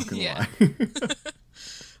 I'm not going to Yeah. lie.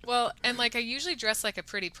 Well, and like I usually dress like a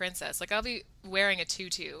pretty princess. Like I'll be wearing a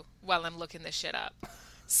tutu while I'm looking this shit up.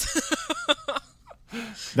 So,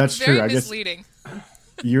 That's very true. I guess misleading.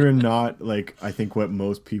 you're not like I think what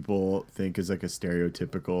most people think is like a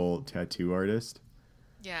stereotypical tattoo artist.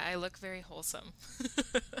 Yeah, I look very wholesome.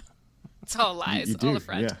 It's all lies, You do, all a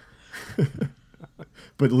front. yeah.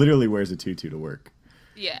 But literally wears a tutu to work.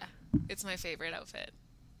 Yeah, it's my favorite outfit.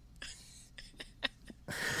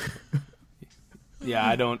 Yeah,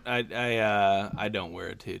 I don't wear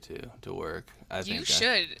a tutu to work. You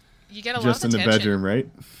should. You get a Just lot in of the attention. bedroom, right?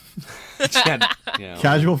 Yeah,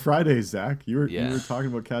 Casual Fridays, Zach. You were Yeah.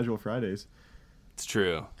 talking about casual Fridays. it's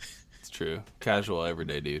true. It's true. Casual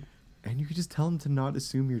everyday dude. And you could just tell them to not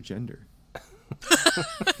assume your gender.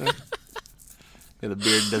 Yeah, the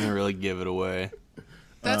beard doesn't really give it away.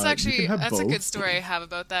 That's You actually can have that's a both. good story I have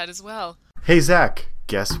about that as well. Hey, Zach,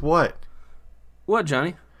 guess what? What,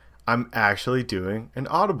 Johnny? I'm actually doing an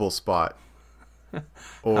Audible spot.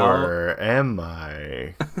 Or am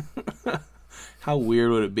I? How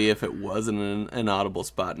weird would it be if it wasn't an Audible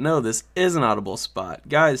spot? No, this is an Audible spot.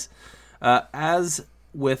 Guys, as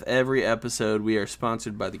with every episode, we are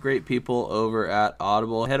sponsored by the great people over at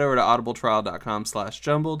Audible. Head over to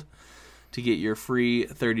audibletrial.com/jumbled to get your free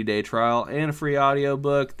 30-day trial and a free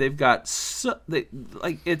audiobook. They've got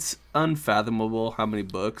it's unfathomable how many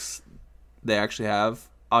books they actually have,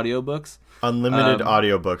 audiobooks. Unlimited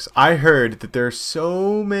audiobooks. I heard that there are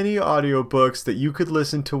so many audiobooks that you could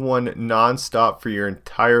listen to one nonstop for your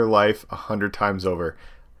entire life 100 times over.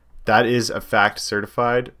 That is a fact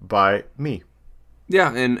certified by me.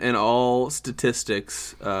 Yeah, and all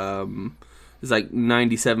statistics, it's like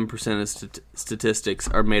 97% of statistics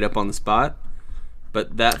are made up on the spot.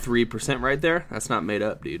 But that 3% right there, that's not made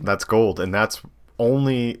up, dude. That's gold, and that's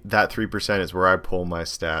only that 3% is where I pull my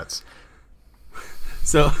stats.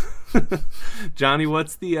 So, Johnny,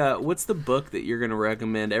 what's the book that you're gonna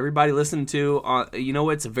recommend everybody listen to? You know,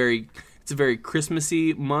 it's a very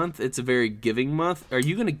Christmassy month. It's a very giving month. Are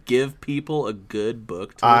you gonna give people a good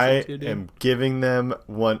book to I listen to? Dude? am giving them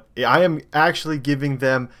one. I am actually giving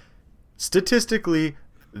them statistically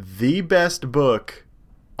the best book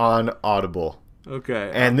on Audible. Okay,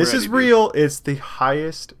 And I'm this ready, is dude. real. It's the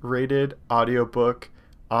highest rated audiobook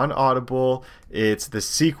on Audible. It's the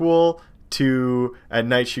sequel to At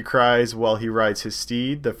Night She Cries While He Rides His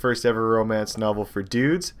Steed, the first ever romance novel for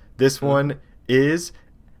dudes. This one is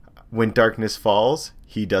When Darkness Falls,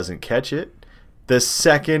 He Doesn't Catch It, the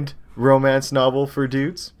second romance novel for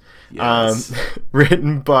dudes. Yes.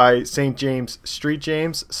 Written by St. James Street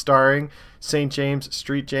James, starring St. James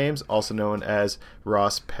Street James, also known as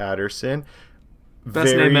Ross Patterson.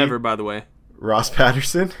 Best name ever, by the way. Ross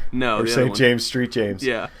Patterson? No, Or the other St. one. James Street James?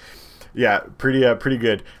 Yeah. Yeah, pretty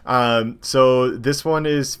good. So this one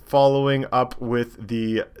is following up with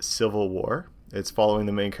the Civil War. It's following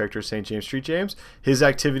the main character, St. James Street James, his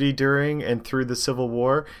activity during and through the Civil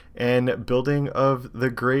War, and building of the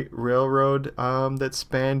Great Railroad that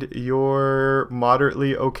spanned your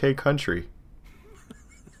moderately okay country.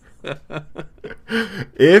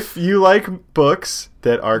 If you like books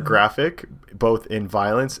that are graphic, both in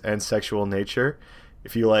violence and sexual nature,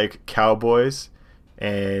 if you like cowboys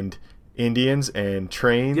and Indians and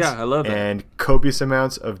trains, Yeah, I love that. and copious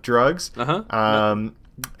amounts of drugs,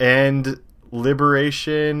 and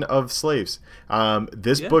liberation of slaves.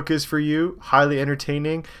 This book is for you. Highly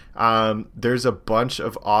entertaining. There's a bunch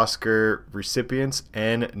of Oscar recipients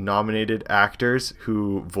and nominated actors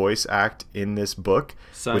who voice act in this book,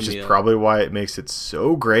 Sign which me is up. probably why it makes it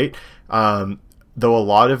so great. Though a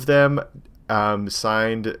lot of them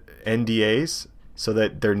signed NDAs so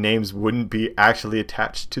that their names wouldn't be actually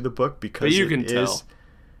attached to the book, because But you it can tell. is-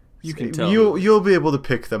 You can tell. You'll be able to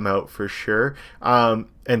pick them out for sure.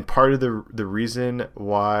 And part of the reason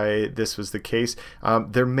why this was the case,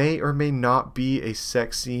 there may or may not be a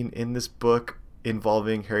sex scene in this book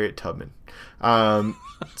involving Harriet Tubman.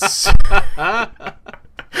 So,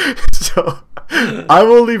 so I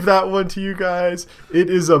will leave that one to you guys.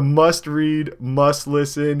 It is a must read, must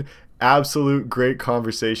listen. Absolute great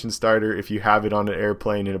conversation starter. If you have it on an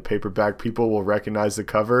airplane in a paperback, people will recognize the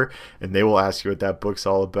cover and they will ask you what that book's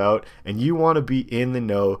all about, and you want to be in the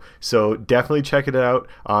know. So definitely check it out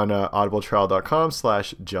on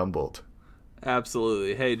audibletrial.com/jumbled.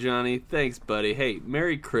 Absolutely. Hey, Johnny. Thanks, buddy. Hey,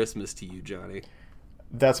 Merry Christmas to you, Johnny.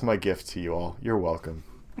 That's my gift to you all. You're welcome.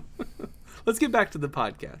 Let's get back to the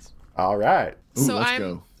podcast. All right. Ooh, So let's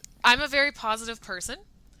go. I'm a very positive person,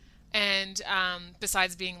 and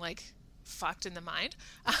besides being like fucked in the mind,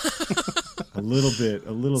 A little bit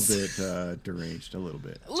deranged, a little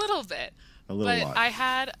bit. a little bit. A little But lot. I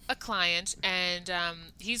had a client, and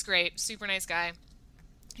he's great, super nice guy.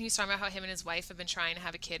 He was talking about how him and his wife have been trying to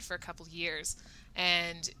have a kid for a couple years,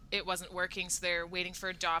 and it wasn't working, so they're waiting for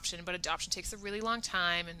adoption, but adoption takes a really long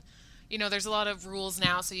time, and you know, there's a lot of rules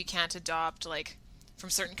now, so you can't adopt like from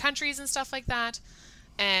certain countries and stuff like that.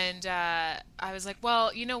 And I was like,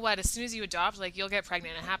 well, you know what? As soon as you adopt, like, you'll get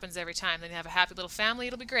pregnant. It happens every time. Then you have a happy little family.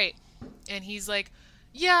 It'll be great. And he's like,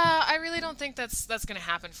 yeah, I really don't think that's going to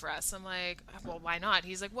happen for us. I'm like, well, why not?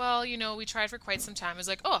 He's like, well, you know, we tried for quite some time. I was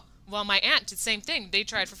like, oh, well, my aunt did the same thing. They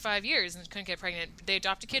tried for 5 years and couldn't get pregnant. They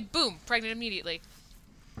adopt a kid, boom, pregnant immediately.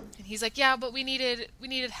 And he's like, yeah, but we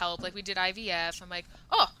needed help. Like, we did IVF. I'm like,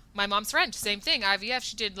 oh, my mom's friend, same thing. IVF,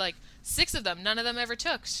 she did like 6 of them. None of them ever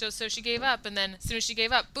took. So she gave up. And then as soon as she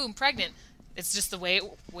gave up, boom, pregnant. It's just the way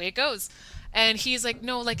it goes. And he's like,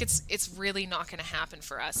 no, like it's really not going to happen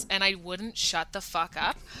for us. And I wouldn't shut the fuck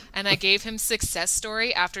up. And I gave him success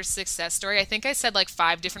story after success story. I think I said like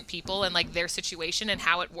 5 different people and like their situation and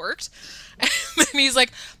how it worked. And then he's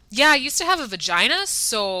like, yeah, I used to have a vagina,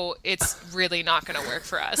 so it's really not going to work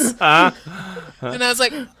for us. And I was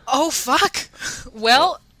like, oh, fuck.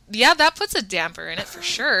 Well, yeah, that puts a damper in it for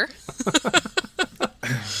sure.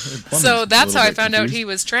 So that's how I found out he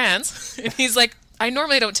was trans. And he's like, I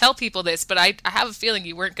normally don't tell people this, but I have a feeling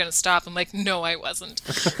you weren't going to stop. I'm like, no, I wasn't.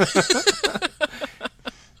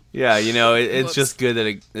 Yeah, you know, it's Whoops. just good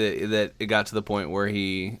that it got to the point where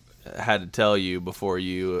he had to tell you before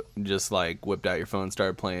you just like whipped out your phone and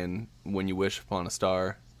started playing When You Wish Upon a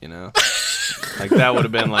Star, you know? Like that would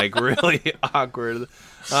have been like really awkward.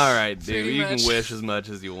 All right, dude, Pretty you much. can wish as much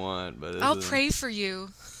as you want, but this I'll is- pray for you.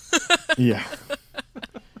 Yeah.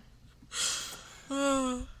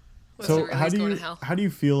 Was So it really how do going you to hell? how do you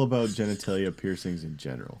feel about genitalia piercings in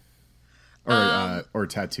general, or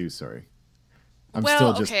tattoos? Sorry, I'm well,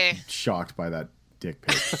 still just okay. shocked by that dick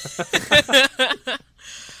pic.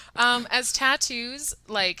 As tattoos,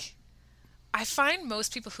 like, I find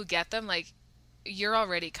most people who get them, like, you're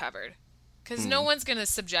already covered. Because no one's going to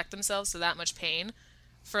subject themselves to that much pain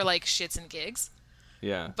for, like, shits and gigs.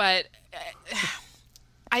 yeah. But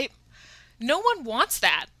no one wants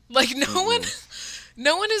that. Like, no one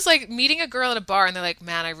is, like, meeting a girl at a bar and they're like,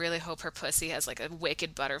 man, I really hope her pussy has, like, a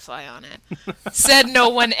wicked butterfly on it. Said no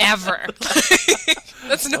one ever.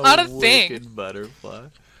 That's not a thing. Wicked butterfly.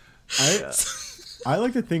 I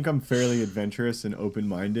like to think I'm fairly adventurous and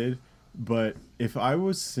open-minded, but if I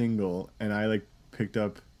was single and I like picked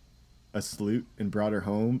up a salute and brought her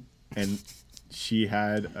home and she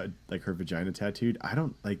had like her vagina tattooed, I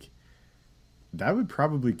don't like that would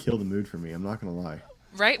probably kill the mood for me. I'm not gonna lie.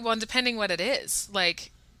 Right? Well, and depending what it is.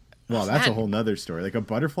 Like, Well, that's a man. whole nother story. Like a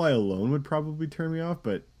butterfly alone would probably turn me off,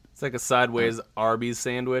 but It's like a sideways Arby's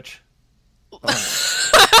sandwich.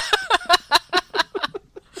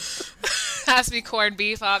 has to be corned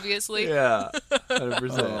beef, obviously. Yeah, Oh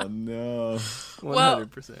 100%. no.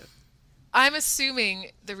 100%. I'm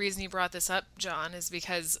assuming the reason you brought this up, John, is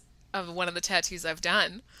because of one of the tattoos I've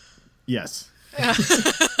done. Yes. I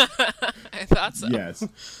thought so. Yes.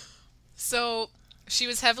 So she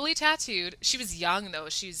was heavily tattooed. She was young, though.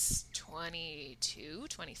 She's 22,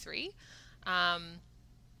 23.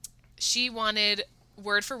 She wanted,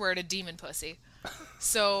 word for word, a demon pussy.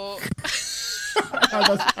 So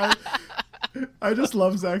I just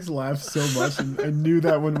love Zach's laugh so much, and I knew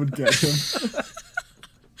that one would get him.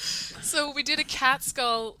 So we did a cat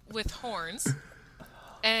skull with horns.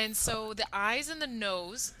 And so the eyes and the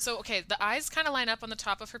nose. So, okay, the eyes kind of line up on the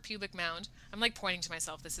top of her pubic mound. I'm like pointing to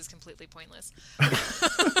myself. This is completely pointless.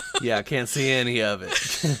 Yeah, I can't see any of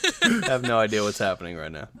it. I have no idea what's happening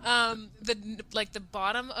right now. The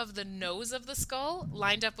bottom of the nose of the skull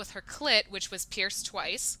lined up with her clit, which was pierced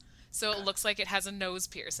twice. So it looks like it has a nose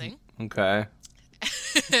piercing. Okay.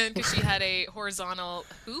 Because she had a horizontal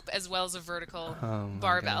hoop as well as a vertical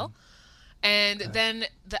barbell. And then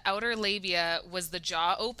the outer labia was the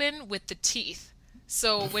jaw open with the teeth.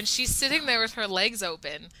 So when she's sitting there with her legs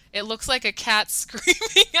open, it looks like a cat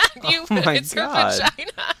screaming at you, but my it's her God.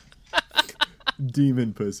 vagina.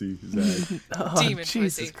 Demon pussy, Zach. Demon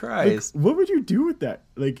Jesus pussy. Christ. What would you do with that?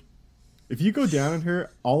 Like, if you go down on her,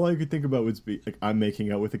 all I could think about would be like, I'm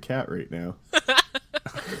making out with a cat right now.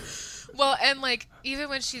 Well, and like even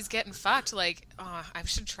when she's getting fucked, like, oh, I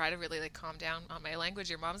should try to really like calm down on my language.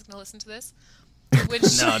 Your mom's gonna listen to this. When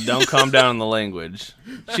she, No, don't calm down on the language.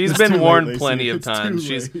 She's It's been too late, warned Lacey. plenty of It's too times.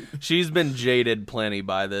 late. She's been jaded plenty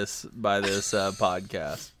by this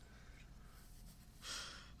podcast.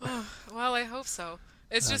 well, I hope so.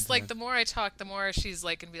 It's just like the more I talk, the more she's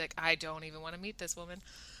like gonna be like, I don't even want to meet this woman.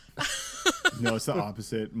 No, it's the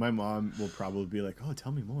opposite. My mom will probably be like, "Oh,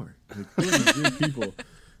 tell me more." Like, who are these weird people?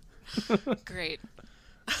 Great.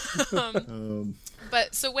 Um,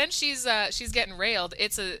 But so when she's getting railed,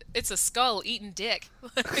 it's a skull eating dick.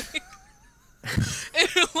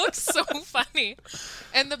 It looks so funny.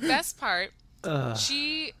 And the best part,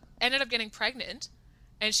 she ended up getting pregnant,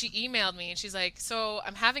 and she emailed me and she's like, "So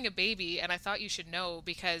I'm having a baby, and I thought you should know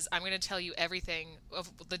because I'm going to tell you everything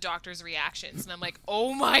of the doctor's reactions." And I'm like,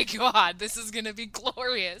 "Oh my God, this is going to be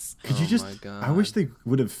glorious." could you Oh just? my God. I wish they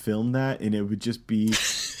would have filmed that, and it would just be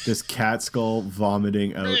this cat skull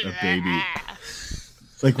vomiting out a baby.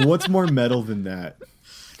 Like, what's more metal than that?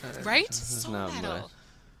 Right? So not metal. much.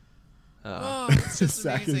 Oh, it's just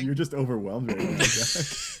Zach, amazing. you're just overwhelmed right now, Zach.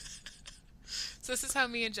 So this is how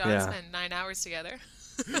me and John Yeah. spend 9 hours together.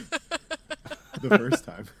 The first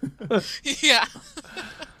time. Yeah.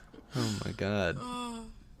 Oh my God.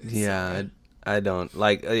 It's Yeah, I don't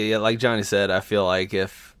like. Yeah, like Johnny said, I feel like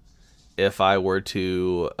if I were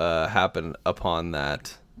to happen upon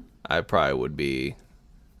that, I'd probably be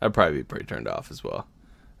pretty turned off as well.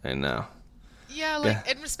 And Yeah, like,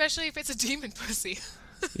 and especially if it's a demon pussy.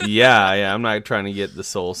 yeah, I'm not trying to get the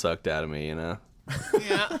soul sucked out of me, you know.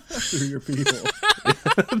 Yeah. Through your people.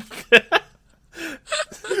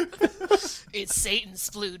 It's Satan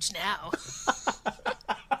splooge now.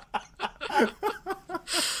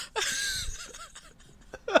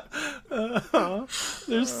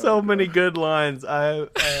 There's so many good lines. I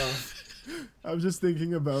was just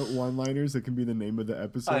thinking about one-liners that can be the name of the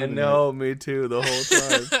episode. I and know, me too, the whole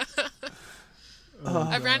time.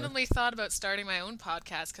 I randomly thought about starting my own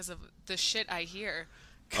podcast because of the shit I hear.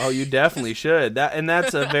 Oh, you definitely should.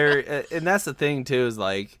 That's the thing too, is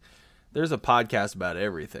like there's a podcast about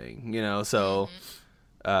everything, you know, so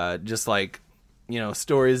just like, you know,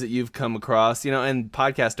 stories that you've come across, you know, and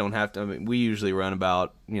podcasts don't have to, I mean, we usually run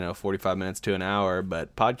about, 45 minutes to an hour,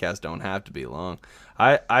 but podcasts don't have to be long.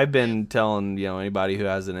 I've been telling, anybody who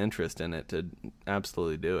has an interest in it to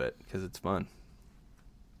absolutely do it because it's fun.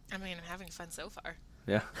 I mean, I'm having fun so far.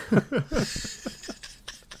 Yeah.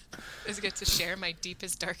 Is get to share my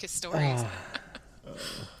deepest, darkest stories.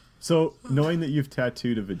 So, knowing that you've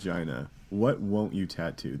tattooed a vagina, what won't you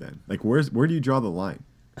tattoo then? Like, where do you draw the line?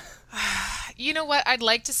 You know what? I'd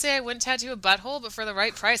like to say I wouldn't tattoo a butthole, but for the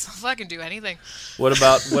right price, I'll fucking do anything. What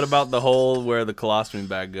about the hole where the colostomy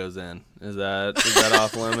bag goes in? Is that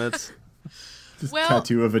off limits? Just Well-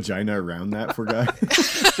 tattoo a vagina around that for guy.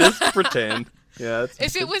 Just pretend. Yeah.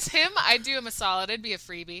 If it was him, I'd do him a solid. It'd be a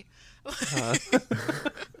freebie.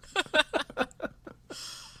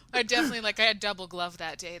 I definitely I had double glove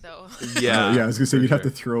that day though. Yeah. Yeah, I was gonna say for you'd have to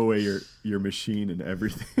sure. throw away your machine and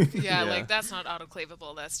everything. Yeah, Yeah. like that's not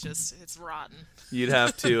autoclavable. That's just it's rotten. You'd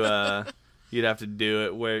have to You'd have to do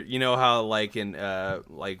it where, you know how like in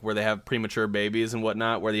like where they have premature babies and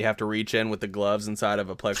whatnot, where you have to reach in with the gloves inside of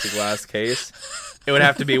a plexiglass case. It would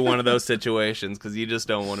have to be one of those situations because you just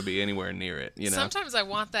don't want to be anywhere near it. You know. Sometimes I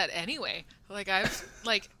want that anyway. Like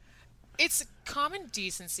it's common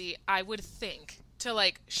decency, I would think, to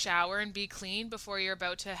like shower and be clean before you're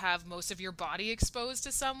about to have most of your body exposed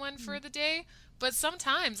to someone for the day. But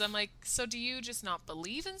sometimes I'm like, so do you just not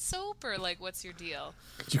believe in soap, or like what's your deal?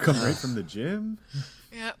 Did you come right from the gym?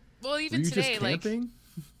 Yeah. Well, Were even you today, just like camping?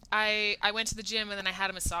 I went to the gym and then I had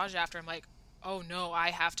a massage after. I'm like, oh no, I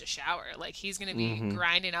have to shower. Like he's gonna be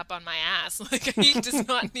grinding up on my ass. Like he does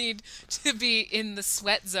not need to be in the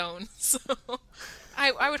sweat zone. So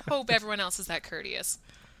I would hope everyone else is that courteous.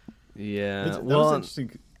 Yeah. That was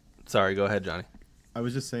interesting. Sorry, go ahead, Johnny. I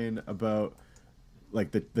was just saying about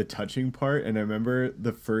like the touching part, and I remember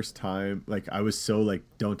the first time like I was so like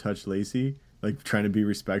don't touch Lacey, like trying to be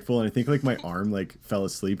respectful, and I think like my arm like fell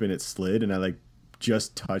asleep and it slid, and I like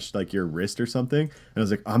just touched like your wrist or something, and I was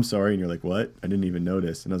like, I'm sorry, and you're like, what? I didn't even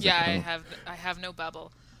notice. And I was Yeah, like, oh. I have no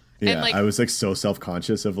bubble. Yeah, And, like, I was like so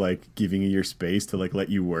self-conscious of like giving you your space to like let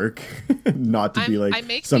you work, not to be like I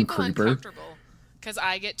make some people creeper. uncomfortable because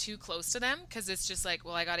I get too close to them because it's just like,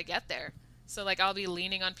 well, I got to get there. So like I'll be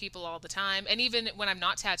leaning on people all the time, and even when I'm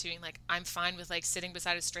not tattooing, like I'm fine with like sitting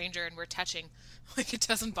beside a stranger and we're touching, like it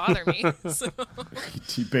doesn't bother me. So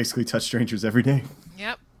You basically touch strangers every day.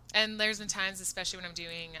 yep. And there's been times, especially when I'm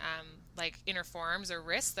doing like inner forearms or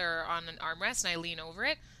wrists, they're on an armrest and I lean over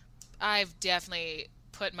it. I've definitely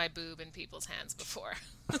put my boob in people's hands before.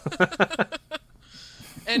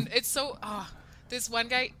 And it's so, this one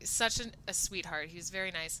guy, such a sweetheart. He was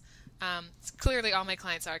very nice. Clearly all my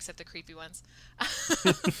clients are, except the creepy ones.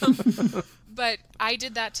 But I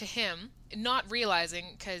did that to him, not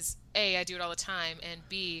realizing, because A, I do it all the time, and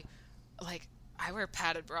B, like, I wear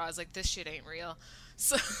padded bras. Like, this shit ain't real.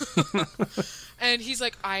 So, and he's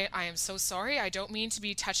like, I am so sorry. I don't mean to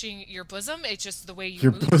be touching your bosom. It's just the way you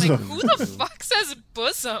Your move. bosom. Like, who the fuck says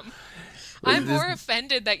bosom? I'm more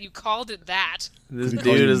offended that you called it that. This Did he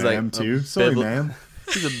call dude you is like ma'am too? Sorry, bibli- ma'am.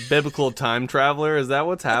 He's a biblical time traveler. Is that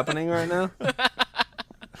what's happening right now?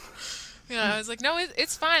 Yeah, I was like, no,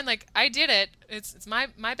 it's fine. Like, I did it. It's my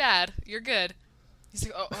see You're good. He's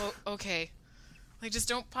like, oh, okay. Like, just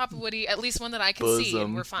don't pop a woody. At least one that I can see, and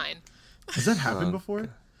Bosom. we're fine. Has that happened before?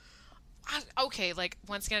 Okay, like,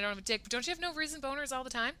 once again, I don't have a dick, but don't you have no reason boners all the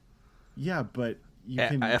time? Yeah, but you Yeah,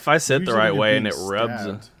 can. if I sit the usually right when you're way and being it rubs,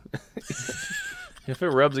 stabbed- if it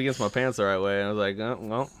rubs against my pants the right way, I was like, oh,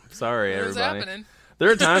 well, sorry, What is everybody. happening? There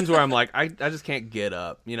are times where I'm like, I just can't get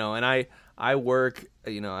up, you know, and I work,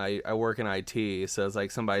 you know, I work in IT, so it's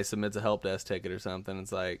like somebody submits a help desk ticket or something.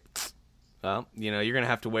 It's like, well, you know, you're going to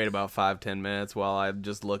have to wait about 5-10 minutes while I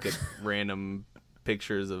just look at random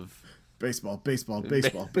pictures of baseball, baseball,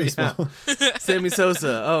 baseball, baseball. Sammy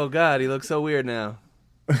Sosa. Oh, God, he looks so weird now.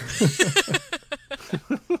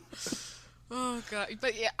 Oh god,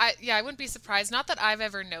 but I wouldn't be surprised. Not that I've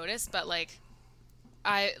ever noticed, but like,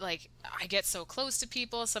 I get so close to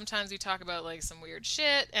people. Sometimes we talk about like some weird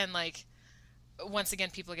shit, and like, once again,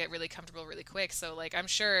 people get really comfortable really quick. So like, I'm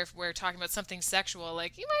sure if we're talking about something sexual,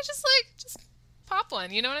 like you might just pop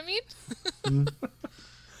one. You know what I mean?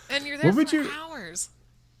 And you're there What would for you- hours.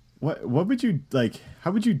 What would you like?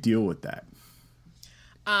 How would you deal with that?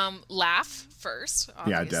 Laugh first.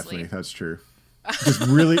 Obviously. Yeah, definitely. That's true. Just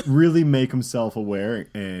really, really make him self-aware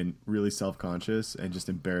and really self-conscious, and just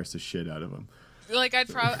embarrass the shit out of him. Like I'd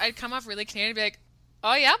come off really Canadian and be like,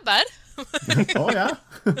 "Oh yeah, bud." Oh yeah.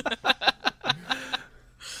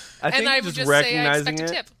 I think And I would just say I recognizing expect a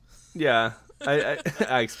it. tip. Yeah,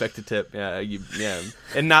 I expect a tip. Yeah, yeah,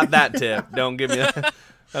 and not that tip. Don't give me that.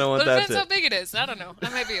 I don't want Well, it that depends how tip. big it is. I don't know. I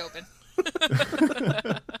might be open.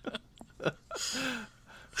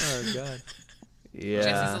 Oh God. Jesse's a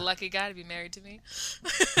Yeah, lucky guy to be married to me.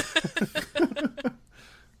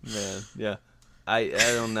 man. Yeah, I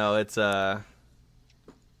don't know. It's God,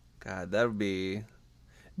 that would be.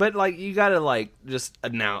 But like, you gotta like just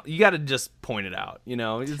announce. You gotta just point it out. You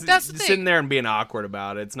know, That's the thing. Sitting there and being awkward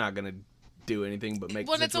about it, it's not gonna do anything but make.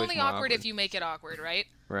 Well, the it's only situation more awkward if you make it awkward, right?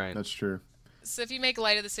 Right. That's true. So if you make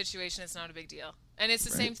light of the situation, it's not a big deal. And it's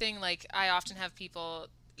the same thing. Like I often have people,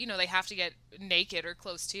 you know, they have to get naked or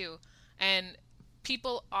close to, and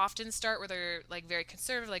people often start where they're like very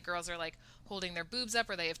conservative. Like girls are like holding their boobs up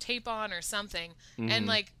or they have tape on or something, and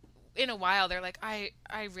like in a while they're like, I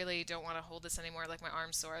really don't want to hold this anymore. Like my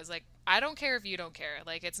arm's sore. I was like, I don't care if you don't care.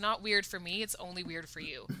 Like it's not weird for me. It's only weird for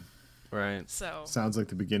you. Right. So Sounds like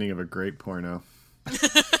the beginning of a great porno. it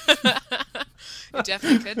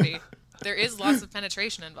definitely could be. There is lots of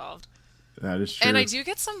penetration involved. That is true. And I do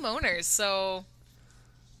get some moaners, so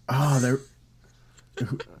Oh, there.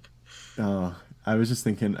 Oh, I was just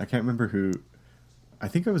thinking. I can't remember who. I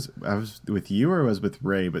think I was with you or I was with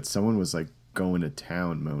Ray, but someone was like going to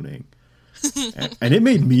town moaning, and it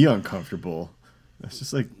made me uncomfortable. It's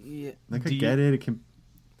just like, Yeah. I Do get it. It can.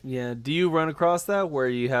 Yeah. Do you run across that where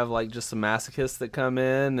you have like just some masochists that come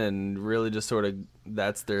in and really just sort of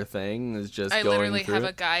that's their thing is just I going literally through have a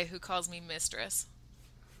it? guy who calls me mistress.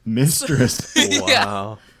 Mistress. Yeah.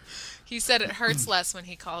 Wow. He said it hurts less when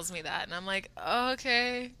he calls me that, and I'm like, oh,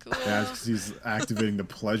 okay, cool. That's because he's activating the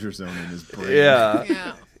pleasure zone in his brain. Yeah.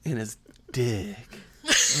 Yeah. In his dick.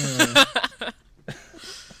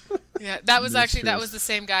 Yeah, that was actually that Mistress. was the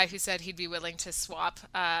same guy who said he'd be willing to swap.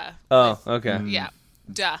 Oh, okay. Yeah,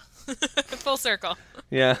 duh, full circle.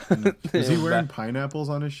 Yeah. Is he wearing pineapples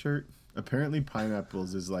on his shirt? Apparently,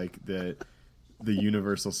 pineapples is like the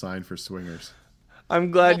universal sign for swingers. I'm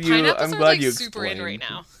glad you. Pineapples I'm are glad like you super in right explained.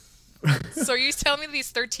 now. So are you telling me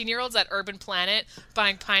these 13-year-olds at Urban Planet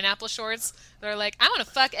buying pineapple shorts? They're like, I want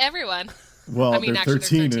to fuck everyone. Well, I mean, they're actually,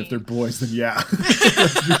 13, they're and if 13. they're boys, then yeah.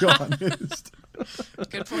 Let's be honest.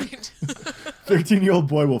 Good point. 13-year-old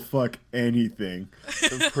boy will fuck anything.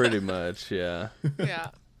 Pretty much, yeah. Yeah.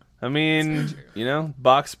 I mean, true. you know,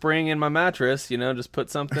 box spring in my mattress. You know, just put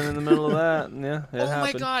something in the middle of that. And yeah, it Oh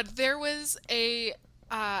happened. my god, there was a,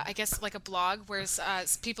 I guess like a blog where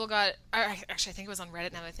people got, actually I think it was on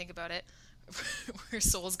Reddit now that I think about it, where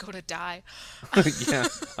souls go to die. Yeah,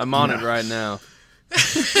 I'm on it right now.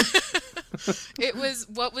 It was,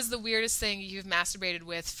 what was the weirdest thing you've masturbated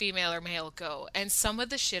with, female or male, go. And some of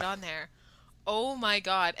the shit on there, oh my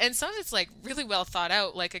god. And some of it's like really well thought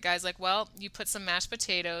out. Like a guy's like, well, you put some mashed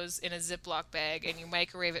potatoes in a Ziploc bag and you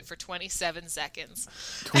microwave it for 27 seconds.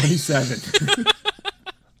 27.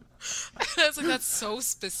 I was like, that's so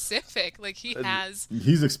specific. Like he has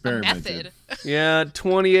He's a experimented. method. Yeah,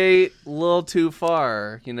 28, a little too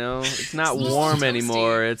far. You know, it's not It's a little warm toasty.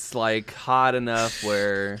 anymore. It's like hot enough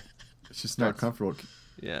where, It's just not comfortable.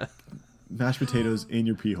 yeah. Mashed potatoes in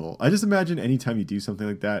your pee hole. I just imagine anytime you do something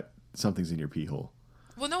like that, something's in your pee hole.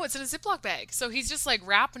 Well, no, it's in a Ziploc bag. So he's just like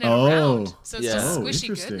wrapping it Oh. around. So it's Yeah. just Oh, squishy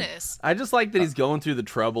interesting. goodness. I just like that he's going through the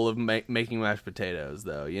trouble of making mashed potatoes,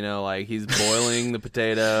 though. You know, like he's boiling the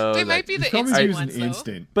potato. They like- might be the He's probably instant using ones, though.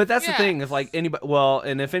 instant. But that's the Yeah. thing. If like anybody, well,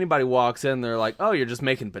 and if anybody walks in, they're like, "Oh, you're just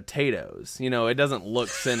making potatoes." You know, it doesn't look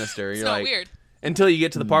sinister. It's You're not like, weird. until you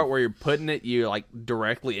get to the part where you're putting it, you're like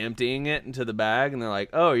directly emptying it into the bag, and they're like,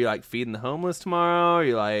 "Oh, you're like feeding the homeless tomorrow."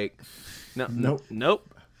 You're like, "No, Nope. nope."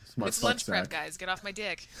 Smart It's fuck lunch prep, sack. guys. Get off my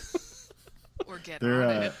dick. Or get They're,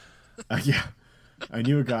 on it. Yeah. I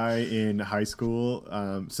knew a guy in high school.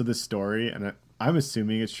 So this story, and I'm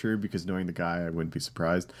assuming it's true because knowing the guy, I wouldn't be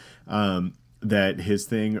surprised, that his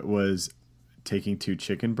thing was taking 2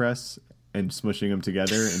 chicken breasts and smushing them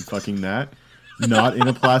together and fucking that. Not in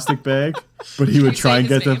a plastic bag, but he would you try say and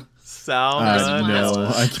his get them. name? Salmon. No,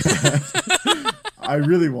 I can't. I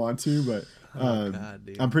really want to, but God,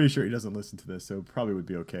 dude. I'm pretty sure he doesn't listen to this, so probably would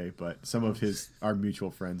be okay. But some of our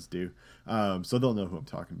mutual friends do, so they'll know who I'm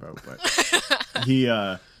talking about. But he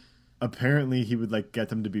apparently he would like get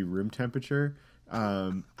them to be room temperature,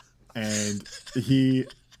 and he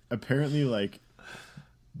apparently like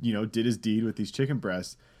did his deed with these chicken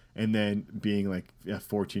breasts. And then being like a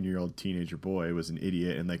 14-year-old teenager boy was an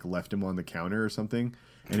idiot and like left him on the counter or something.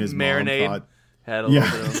 And his Marinade. mom thought Had a Yeah.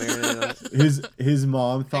 little bit of marinade on it. his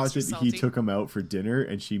mom thought Extra that he salty. took him out for dinner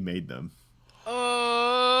and she made them.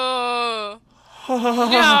 Oh.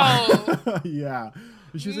 No. Yeah.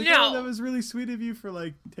 And she was like, No. "Oh, that was really sweet of you for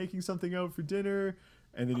like taking something out for dinner."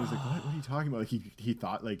 And then he was like, what are you talking about? Like he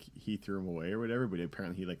thought like he threw him away or whatever, but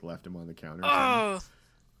apparently he like left him on the counter. Or something. Oh.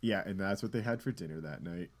 Yeah, and that's what they had for dinner that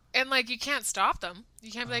night. And like you can't stop them.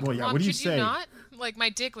 You can't be like, Well, yeah, Mom, what do you could say? you not? Like my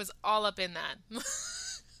dick was all up in that.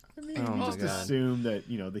 I mean, Oh you my just God. assume that,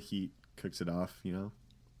 the heat cooks it off,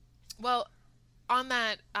 Well, on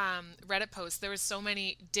that Reddit post, there was so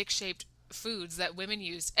many dick-shaped foods that women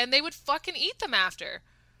used, and they would fucking eat them after.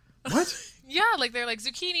 What? Yeah, like they're like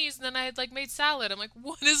zucchinis, and then I had like made salad. I'm like,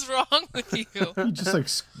 what is wrong with you? You just like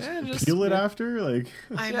just- peel it yeah. after? Like,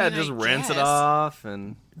 I Yeah, mean, just I rinse it guess. off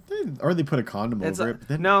and or they put a condom it's over it. But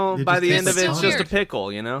then no. they By just the taste end of the it, it's so just a weird.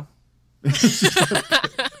 pickle. You know.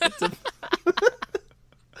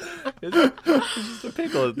 It's just a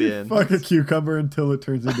pickle at the end. Fuck a cucumber until it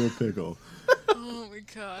turns into a pickle. Oh my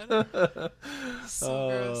god. So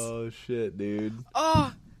gross. Oh shit, dude.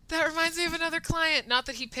 Oh, that reminds me of another client. Not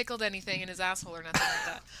that he pickled anything in his asshole or nothing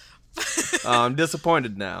like that. I'm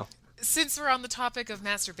disappointed now. Since we're on the topic of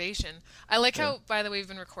masturbation, I like how, by the way, we've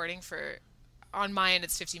been recording for, on my end,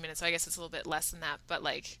 it's 15 minutes, so I guess it's a little bit less than that. But,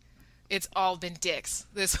 like, it's all been dicks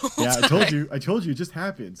this whole Yeah, time. I told you, it just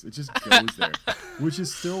happens. It just goes there. Which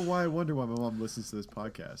is still why I wonder why my mom listens to this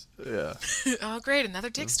podcast. Yeah. Oh, great. Another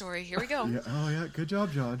dick story. Here we go. Yeah, oh yeah, good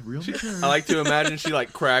job, John. Real mature. I like to imagine she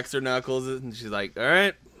like cracks her knuckles and she's like, all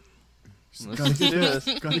right,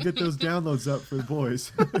 Gotta get those downloads up for the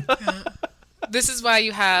boys. This is why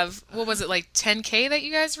you have, what was it, like 10K that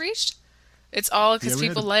you guys reached? It's all because Yeah, we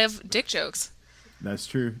people love dick jokes. That's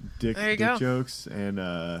true. Dick There you go. jokes and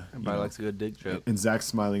everybody likes a good dick joke. and Zach's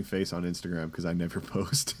smiling face on Instagram because I never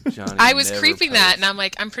post. Johnny I was never creeping that, posts. and I'm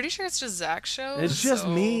like, I'm pretty sure it's just Zach's show. It's just so-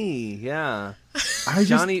 me, yeah.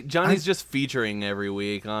 Johnny's Johnny's just featuring every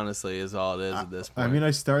week. Honestly, is all it is at this point. I mean,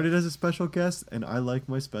 I started as a special guest, and I like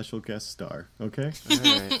my special guest star. Okay.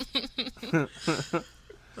 All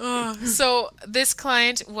right. So this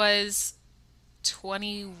client was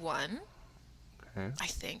 21. Okay. I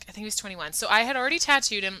think he was 21. So I had already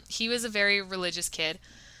tattooed him. He was a very religious kid,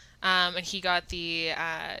 and he got the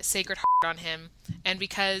Sacred Heart on him. And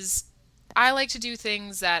because I like to do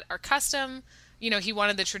things that are custom, he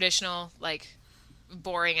wanted the traditional, like,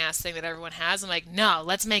 boring ass thing that everyone has. I'm like, no,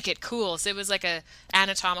 let's make it cool. So it was like a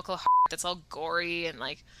anatomical heart that's all gory and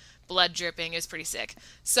like blood dripping. It was pretty sick.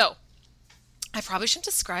 So I probably shouldn't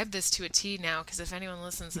describe this to a T now, because if anyone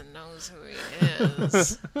listens and knows who he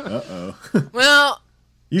is, Uh-oh. well,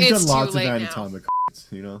 You've It's done too lots of late now. anatomic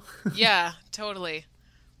you know? yeah, totally.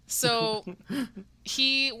 So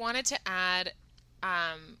he wanted to add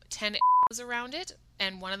 10 arrows around it,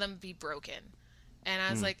 and one of them be broken. And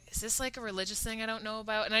I was like, is this like a religious thing I don't know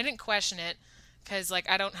about? And I didn't question it, because like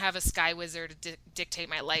I don't have a sky wizard to dictate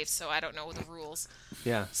my life, so I don't know the rules.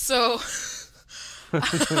 Yeah. So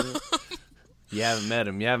You haven't met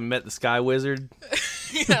him. You haven't met the Sky Wizard.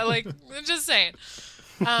 yeah, like, I'm just saying.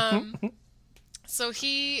 So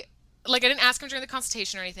he, like, I didn't ask him during the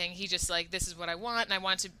consultation or anything. He just, like, this is what I want, and I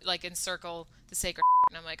want to, like, encircle the sacred.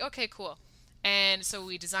 And I'm like, okay, cool. And so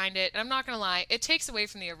we designed it, and I'm not going to lie, it takes away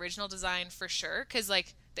from the original design for sure, because,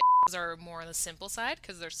 like, the are more on the simple side,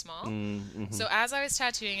 because they're small. Mm-hmm. So as I was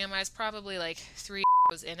tattooing him, I was probably, like, 3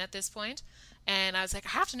 in at this point, and I was like, I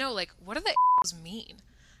have to know, like, what do the mean?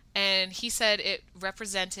 And he said it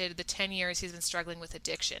represented the 10 years he's been struggling with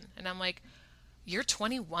addiction. And I'm like, you're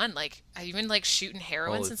 21. Like, have you been, like, shooting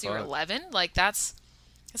heroin Holy since you were fuck. 11? Like, that's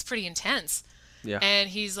pretty intense. Yeah. And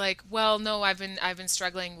he's like, well, no, I've been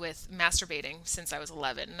struggling with masturbating since I was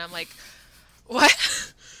 11. And I'm like, what?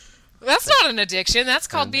 That's not an addiction. That's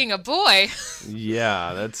called being a boy.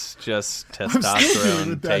 Yeah, that's just struggling testosterone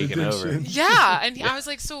with that taking over. addiction. Yeah. And I was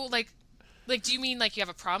like, so, like, do you mean, like, you have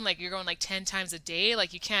a problem? Like, you're going, like, 10 times a day?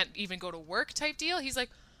 Like, you can't even go to work type deal? He's like,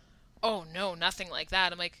 oh, no, nothing like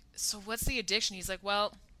that. I'm like, so what's the addiction? He's like,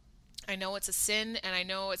 well, I know it's a sin, and I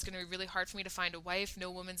know it's going to be really hard for me to find a wife.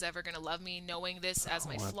 No woman's ever going to love me knowing this as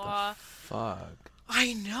my flaw. Fuck.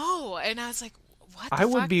 I know. And I was like, what the I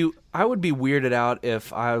would fuck? be weirded out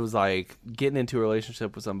if I was like getting into a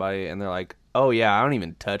relationship with somebody and they're like, "Oh yeah, I don't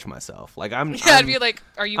even touch myself." Like Yeah, I'd be like,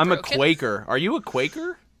 are you I'm broken? a Quaker. Are you a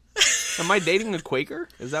Quaker? Am I dating a Quaker?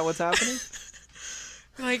 Is that what's happening?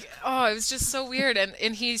 Like, oh, it was just so weird.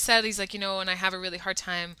 And he said, he's like, and I have a really hard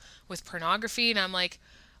time with pornography. And I'm like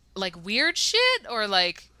weird shit or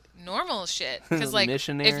like normal shit? Because like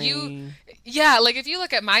Missionary. if you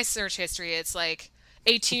look at my search history, it's like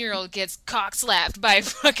 18-year-old gets cock slapped by a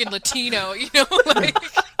fucking Latino, like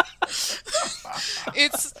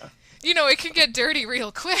it's, it can get dirty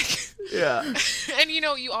real quick. Yeah. And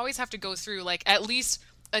you always have to go through like at least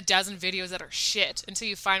a dozen videos that are shit until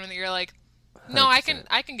you find one that you're like, no, I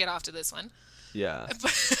can get off to this one. Yeah.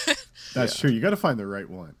 That's true. You got to find the right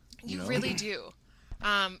one. You really do.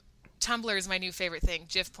 Tumblr is my new favorite thing.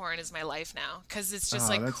 GIF porn is my life now because it's just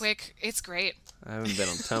that's- quick. It's great. I haven't been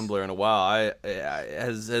on Tumblr in a while.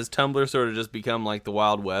 Has Tumblr sort of just become like the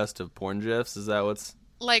Wild West of porn gifs? Is that what's?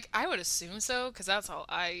 Like, I would assume so because that's all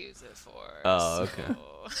I use it for. Oh,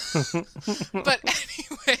 so. But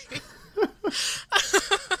anyway,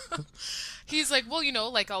 he's like,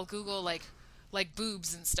 well, like I'll Google like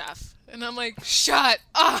boobs and stuff, and I'm like, shut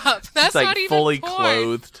up. That's It's like not even fully porn.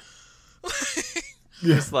 clothed.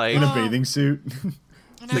 Yeah, Just like in a bathing suit.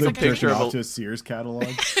 And I was like a like, I picture think- of off to a Sears catalog.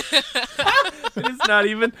 it's not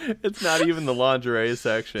even the lingerie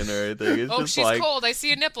section or anything. It's Oh, just she's like cold. I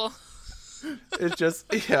see a nipple. it's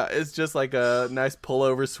just like a nice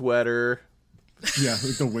pullover sweater. Yeah,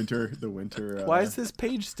 like the winter. Why is this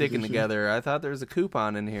page sticking edition. together? I thought there was a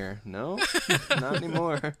coupon in here. No, not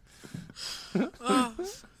anymore. Oh,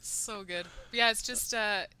 so good. Yeah, it's just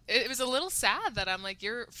it was a little sad that I'm like,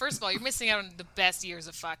 first of all, you're missing out on the best years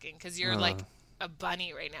of fucking because you're like a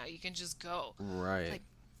bunny right now. You can just go. Right. Like,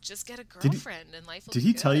 just get a girlfriend and life will Did be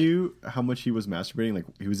he good. tell you how much he was masturbating? Like,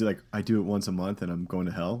 he was like, I do it once a month and I'm going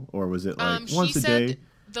to hell? Or was it like once he a said day?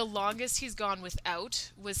 the longest he's gone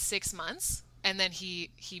without was 6 months, and then he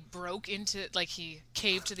broke into, like, he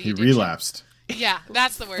caved to the He addiction. relapsed. Yeah,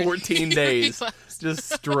 that's the word. 14 He days, relapsed.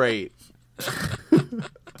 just straight.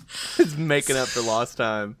 He's making up for lost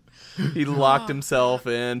time. He locked himself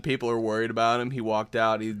in. People are worried about him. He walked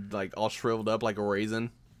out. He like all shriveled up like a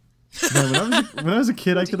raisin. Man, when I was a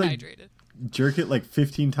kid, I could like Dehydrated. jerk it like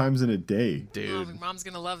 15 times in a day. Oh, Dude, my mom's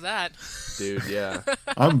gonna love that. dude, yeah.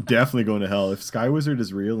 I'm definitely going to hell. If Sky Wizard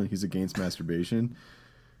is real and he's against masturbation,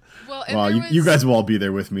 Well, and well, there you was- guys will all be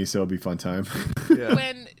there with me, so it'll be a fun time. Yeah.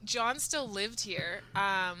 when John still lived here,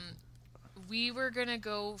 we were gonna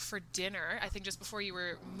go for dinner. I think just before you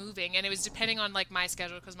were moving, and it was depending on like my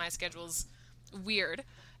schedule because my schedule's weird.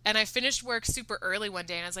 And I finished work super early one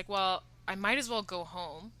day, and I was like, "Well, I might as well go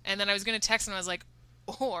home." And then I was gonna text him. I was like,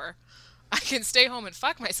 "Or I can stay home and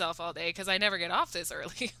fuck myself all day because I never get off this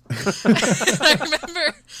early." I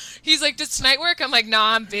remember he's like, "Does tonight work?" I'm like,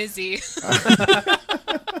 "Nah, I'm busy."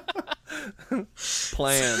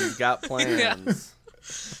 Plans, got plans.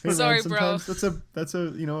 Hey, man, Sorry, bro. sometimes that's a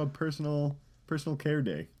a personal care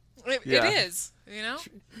day. Yeah. It is, you know.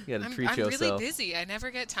 You gotta I'm treat really yourself. busy. I never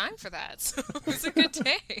get time for that. So it was a good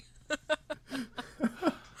day.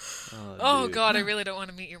 Oh dude. God, I really don't want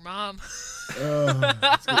to meet your mom.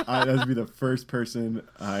 That'd be the first person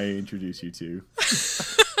I introduce you to.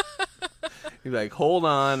 You're like, hold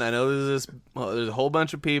on. I know there's a whole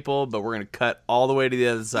bunch of people, but we're gonna cut all the way to the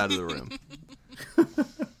other side of the room.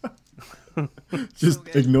 Just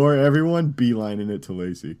good. ignore everyone, beelining it to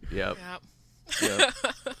Lacey. Yep. Yeah. Yep.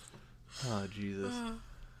 Oh Jesus.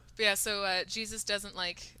 But yeah. So Jesus doesn't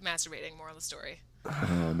like masturbating. Moral of the story.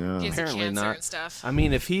 Oh no. Gives you Apparently cancer not. and stuff. I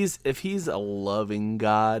mean, if he's a loving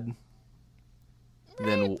God,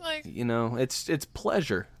 then Right, like- it's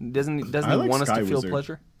pleasure. Doesn't I he like want us Sky to feel Wizard.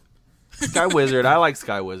 pleasure? Sky Wizard. I like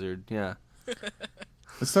Sky Wizard. Yeah.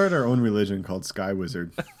 Let's start our own religion called Sky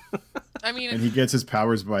Wizard. I mean, And he gets his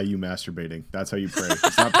powers by you masturbating. That's how you pray.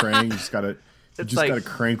 It's not praying, you just gotta like-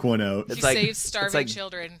 crank one out. he it's like- saves it's starving like-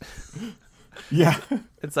 children. Yeah.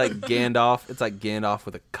 It's like Gandalf. It's like Gandalf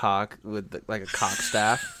with a cock like a cock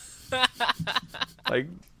staff. Like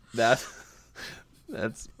that.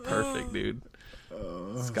 That's perfect, dude.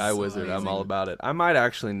 Sky Wizard. I'm all about it. I might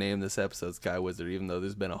actually name this episode Sky Wizard, even though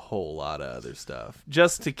there's been a whole lot of other stuff,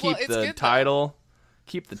 just to keep Well, it's the good, though. title,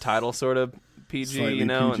 keep the title sort of PG, Slightly And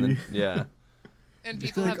then, PG. yeah, And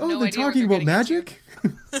people Like, have oh, no they're idea talking what about they're getting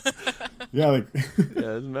into. magic? Yeah, like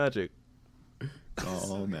yeah, it's magic.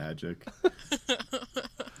 all magic.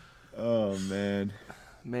 Oh man.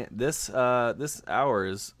 Man, this hour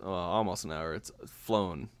is almost an hour. It's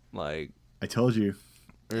flown. Like I told you.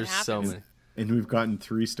 there's so happens. many. And we've gotten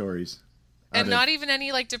 3 stories. And out not of- even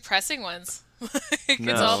any like depressing ones. It's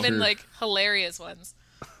No. all been Sure. like hilarious ones.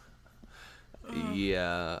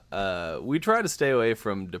 Yeah, we try to stay away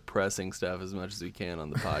from depressing stuff as much as we can on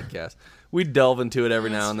the podcast. We delve into it every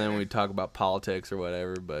now and then. We talk about politics or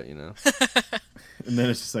whatever, but And then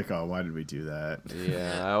it's just like, oh, why did we do that?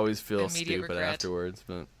 yeah, I always feel Immediate stupid regret. afterwards,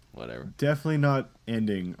 but whatever. Definitely not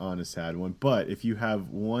ending on a sad one. But if you have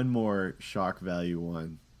one more shock value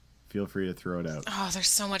one, feel free to throw it out. Oh, there's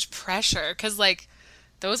so much pressure because like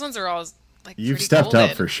those ones are all like You've pretty stepped golden.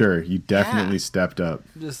 up for sure. You definitely stepped up.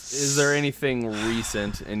 Just is there anything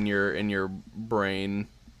recent in your brain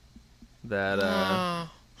that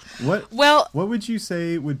What Well, What would you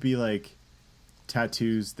say would be like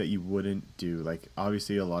tattoos that you wouldn't do? Like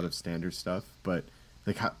obviously a lot of standard stuff, but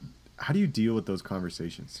like how do you deal with those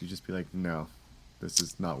conversations? You just be like, no, this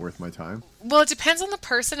is not worth my time. it depends on the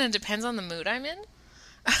person and depends on the mood I'm in.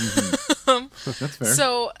 That's fair.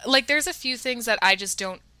 So, like, there's a few things that I just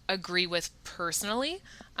don't agree with personally.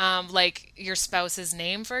 Like your spouse's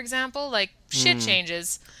name, for example. Like, shit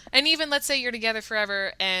changes. And even, let's say you're together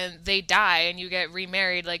forever and they die and you get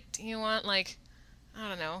remarried. Like, do you want, like, I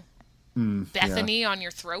don't know, Bethany on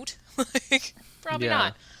your throat? Like, probably Yeah.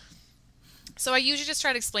 not. So I usually just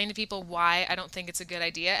try to explain to people why I don't think it's a good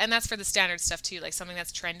idea. And that's for the standard stuff too, like something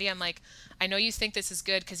that's trendy. I'm like, I know you think this is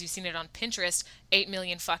good because you've seen it on Pinterest 8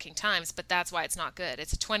 million fucking times, but that's why it's not good.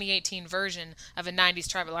 It's a 2018 version of a 90s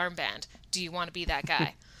tribal armband. Do you want to be that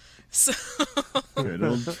guy? So Good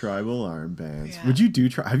old tribal armbands. Yeah. Would you do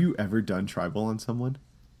have you ever done tribal on someone?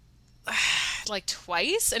 like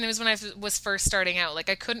twice, and it was when I was first starting out. Like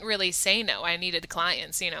I couldn't really say no. I needed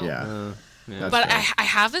clients, you know. Yeah. That's But fair. I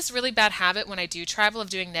have this really bad habit when I do tribal of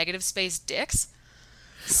doing negative space dicks.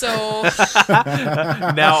 So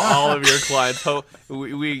Now all of your clients,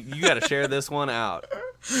 you got to share this one out.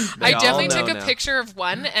 I all definitely know took a now. picture of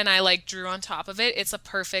one and I like drew on top of it. It's a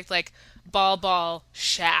perfect like ball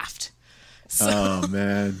shaft. So Oh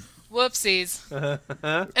man. whoopsies. And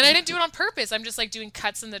I didn't do it on purpose. I'm just like doing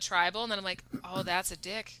cuts in the tribal and then I'm like, oh, that's a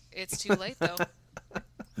dick. It's too late though.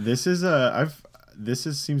 This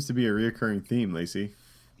seems to be a reoccurring theme, Lacey.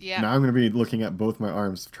 Yeah. Now I'm going to be looking at both my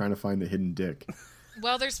arms trying to find the hidden dick.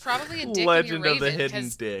 Well, there's probably a dick Legend in of your the raven hidden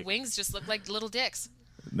because dick. wings just look like little dicks.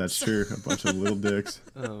 That's true. A bunch of little dicks.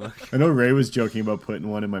 Oh, I know Ray was joking about putting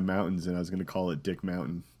one in my mountains, and I was going to call it Dick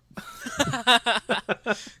Mountain.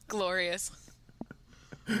 Glorious.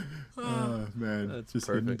 Oh man, That's just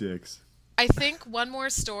perfect. hidden dicks. I think one more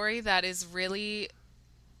story that is really,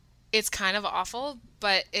 it's kind of awful,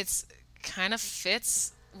 but it's kind of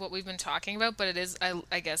fits what we've been talking about, but it is,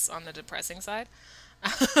 I guess, on the depressing side.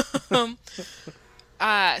 So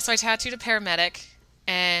I tattooed a paramedic,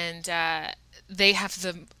 and they have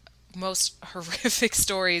the most horrific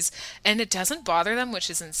stories, and it doesn't bother them, which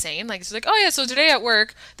is insane. Like, it's like, oh yeah, so today at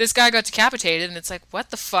work, this guy got decapitated, and it's like, what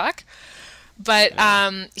the fuck? But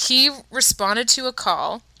he responded to a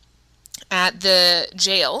call at the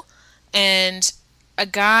jail, and a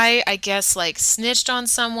guy, I guess, like snitched on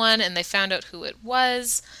someone, and they found out who it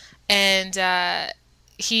was, and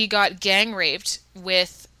he got gang raped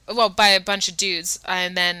by a bunch of dudes,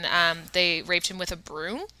 and then they raped him with a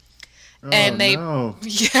broom. And no.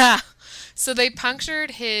 Yeah. So they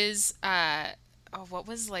punctured his, what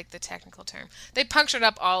was like the technical term? They punctured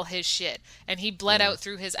up all his shit, and he bled out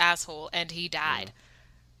through his asshole, and he died.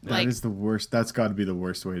 That is the worst. That's got to be the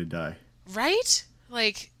worst way to die. Right?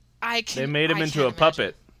 Like, I can. They made him I into a can't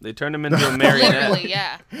puppet. They turned him into a marionette. Literally,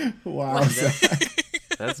 yeah. Wow. Zach.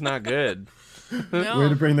 That's not good. No. Way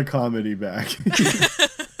to bring the comedy back.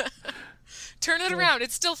 Turn it around.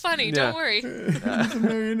 It's still funny. Yeah. Don't worry. It's a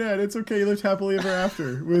marionette. It's okay. He lived happily ever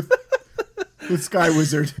after with Sky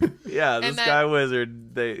Wizard. Yeah, this And that- guy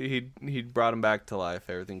wizard. He brought him back to life.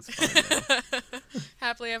 Everything's fine now.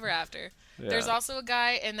 Happily ever after. Yeah. There's also a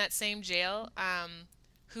guy in that same jail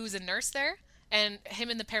who's a nurse there, and him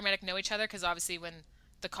and the paramedic know each other because obviously when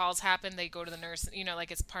the calls happen, they go to the nurse. You know,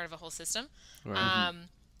 like it's part of a whole system. Right.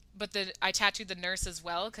 But I tattooed the nurse as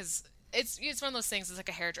well because it's one of those things. It's like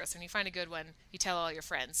a hairdresser. When you find a good one, you tell all your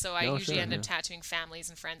friends. So I Oh, usually sure, end up yeah. tattooing families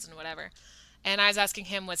and friends and whatever. And I was asking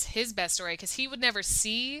him what's his best story because he would never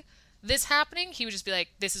see this happening. He would just be like,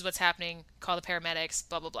 "This is what's happening. Call the paramedics."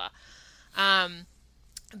 Blah blah blah.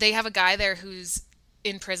 They have a guy there who's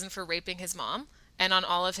in prison for raping his mom, and on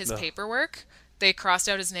all of his paperwork, they crossed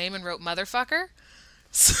out his name and wrote "motherfucker."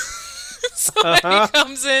 So when he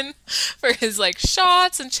comes in for his like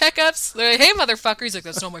shots and checkups, they're like, "Hey, motherfucker!" He's like,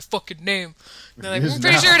 "That's not my fucking name." And they're like, It is "I'm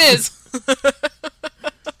pretty now." sure it is."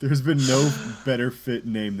 There's been no better fit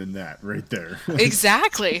name than that right there.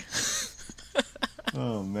 Exactly.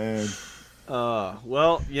 Oh man.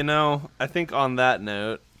 Well, I think on that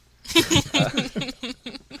note,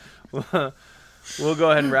 we'll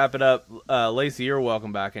go ahead and wrap it up. Lacey, you're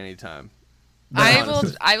welcome back anytime. I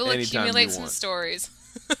honestly, will anytime accumulate you some want. stories.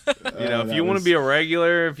 If you want to be a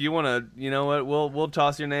regular, if you want to, you know what, we'll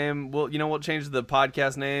toss your name. We'll change the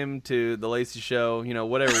podcast name to the Lacey Show.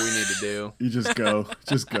 Whatever we need to do. You just go.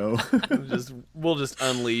 Just go. We'll just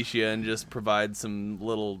unleash you and just provide some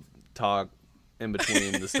little talk in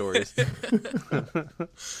between the stories.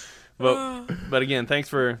 But again, thanks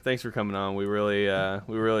for coming on. We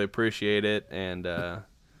really appreciate it, and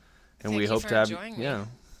Thank we you hope for to have enjoying me. yeah.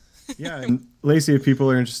 Yeah. And Lacey, if people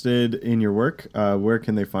are interested in your work, where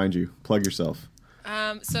can they find you? Plug yourself.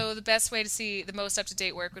 So the best way to see the most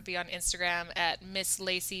up-to-date work would be on Instagram at Miss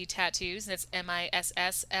Lacey Tattoos. That's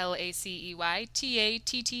MISSLACEY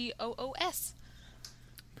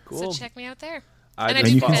Cool. So check me out there. I And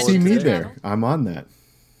just And you I've can been see to me the there. channel. I'm on that.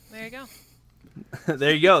 There you go.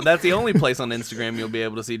 There you go. That's the only place on Instagram you'll be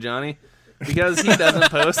able to see Johnny, because he doesn't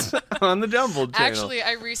post on the Jumbled channel. Actually,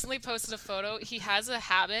 I recently posted a photo. He has a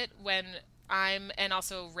habit when and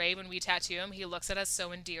also Ray, when we tattoo him, he looks at us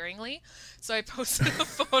so endearingly. So I posted a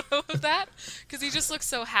photo of that because he just looks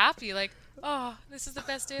so happy. Like, oh, this is the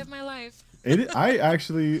best day of my life. I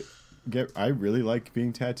really like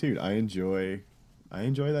being tattooed. I enjoy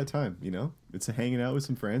that time, It's hanging out with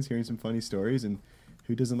some friends, hearing some funny stories, and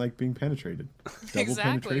who doesn't like being penetrated? Double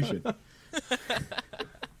Exactly. penetration.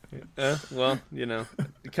 Well,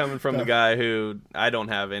 coming from the guy who I don't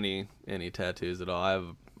have any tattoos at all. I have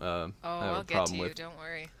Oh, I have I'll a get to problem you. with. Don't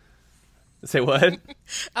worry. Say what?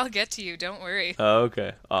 I'll get to you. Don't worry. Oh,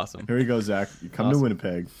 okay. Awesome. Here we go, Zach. You come to Awesome.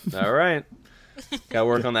 Winnipeg. All right. Got to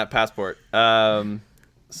work on that passport.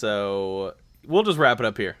 So we'll just wrap it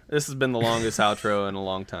up here. This has been the longest outro in a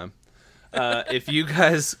long time. If you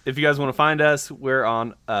guys want to find us, we're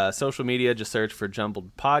on social media. Just search for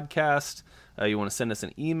Jumbled Podcast. You want to send us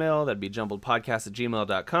an email, that'd be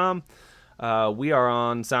jumbledpodcast@gmail.com. We are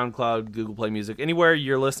on SoundCloud, Google Play Music, anywhere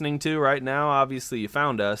you're listening to right now. Obviously, you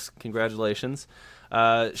found us. Congratulations.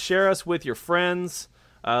 Share us with your friends.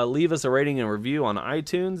 Leave us a rating and review on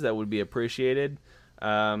iTunes. That would be appreciated.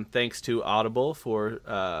 Thanks to Audible for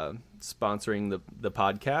sponsoring the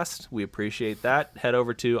podcast. We appreciate that. Head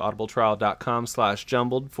over to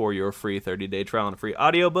audibletrial.com/jumbled for your free 30-day trial and a free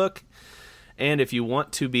audiobook. And if you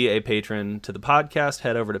want to be a patron to the podcast,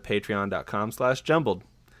 head over to patreon.com/jumbled.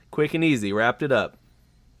 Quick and easy. Wrapped it up.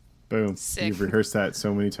 Boom. Sick. You've rehearsed that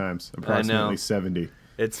so many times. Approximately 70.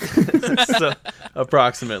 It's so,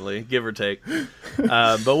 approximately, give or take.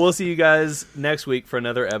 But we'll see you guys next week for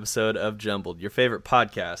another episode of Jumbled, your favorite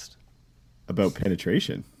podcast. About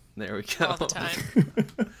penetration. There we go. All the time.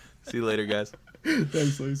 See you later, guys.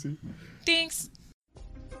 Thanks, Lacey. Thanks.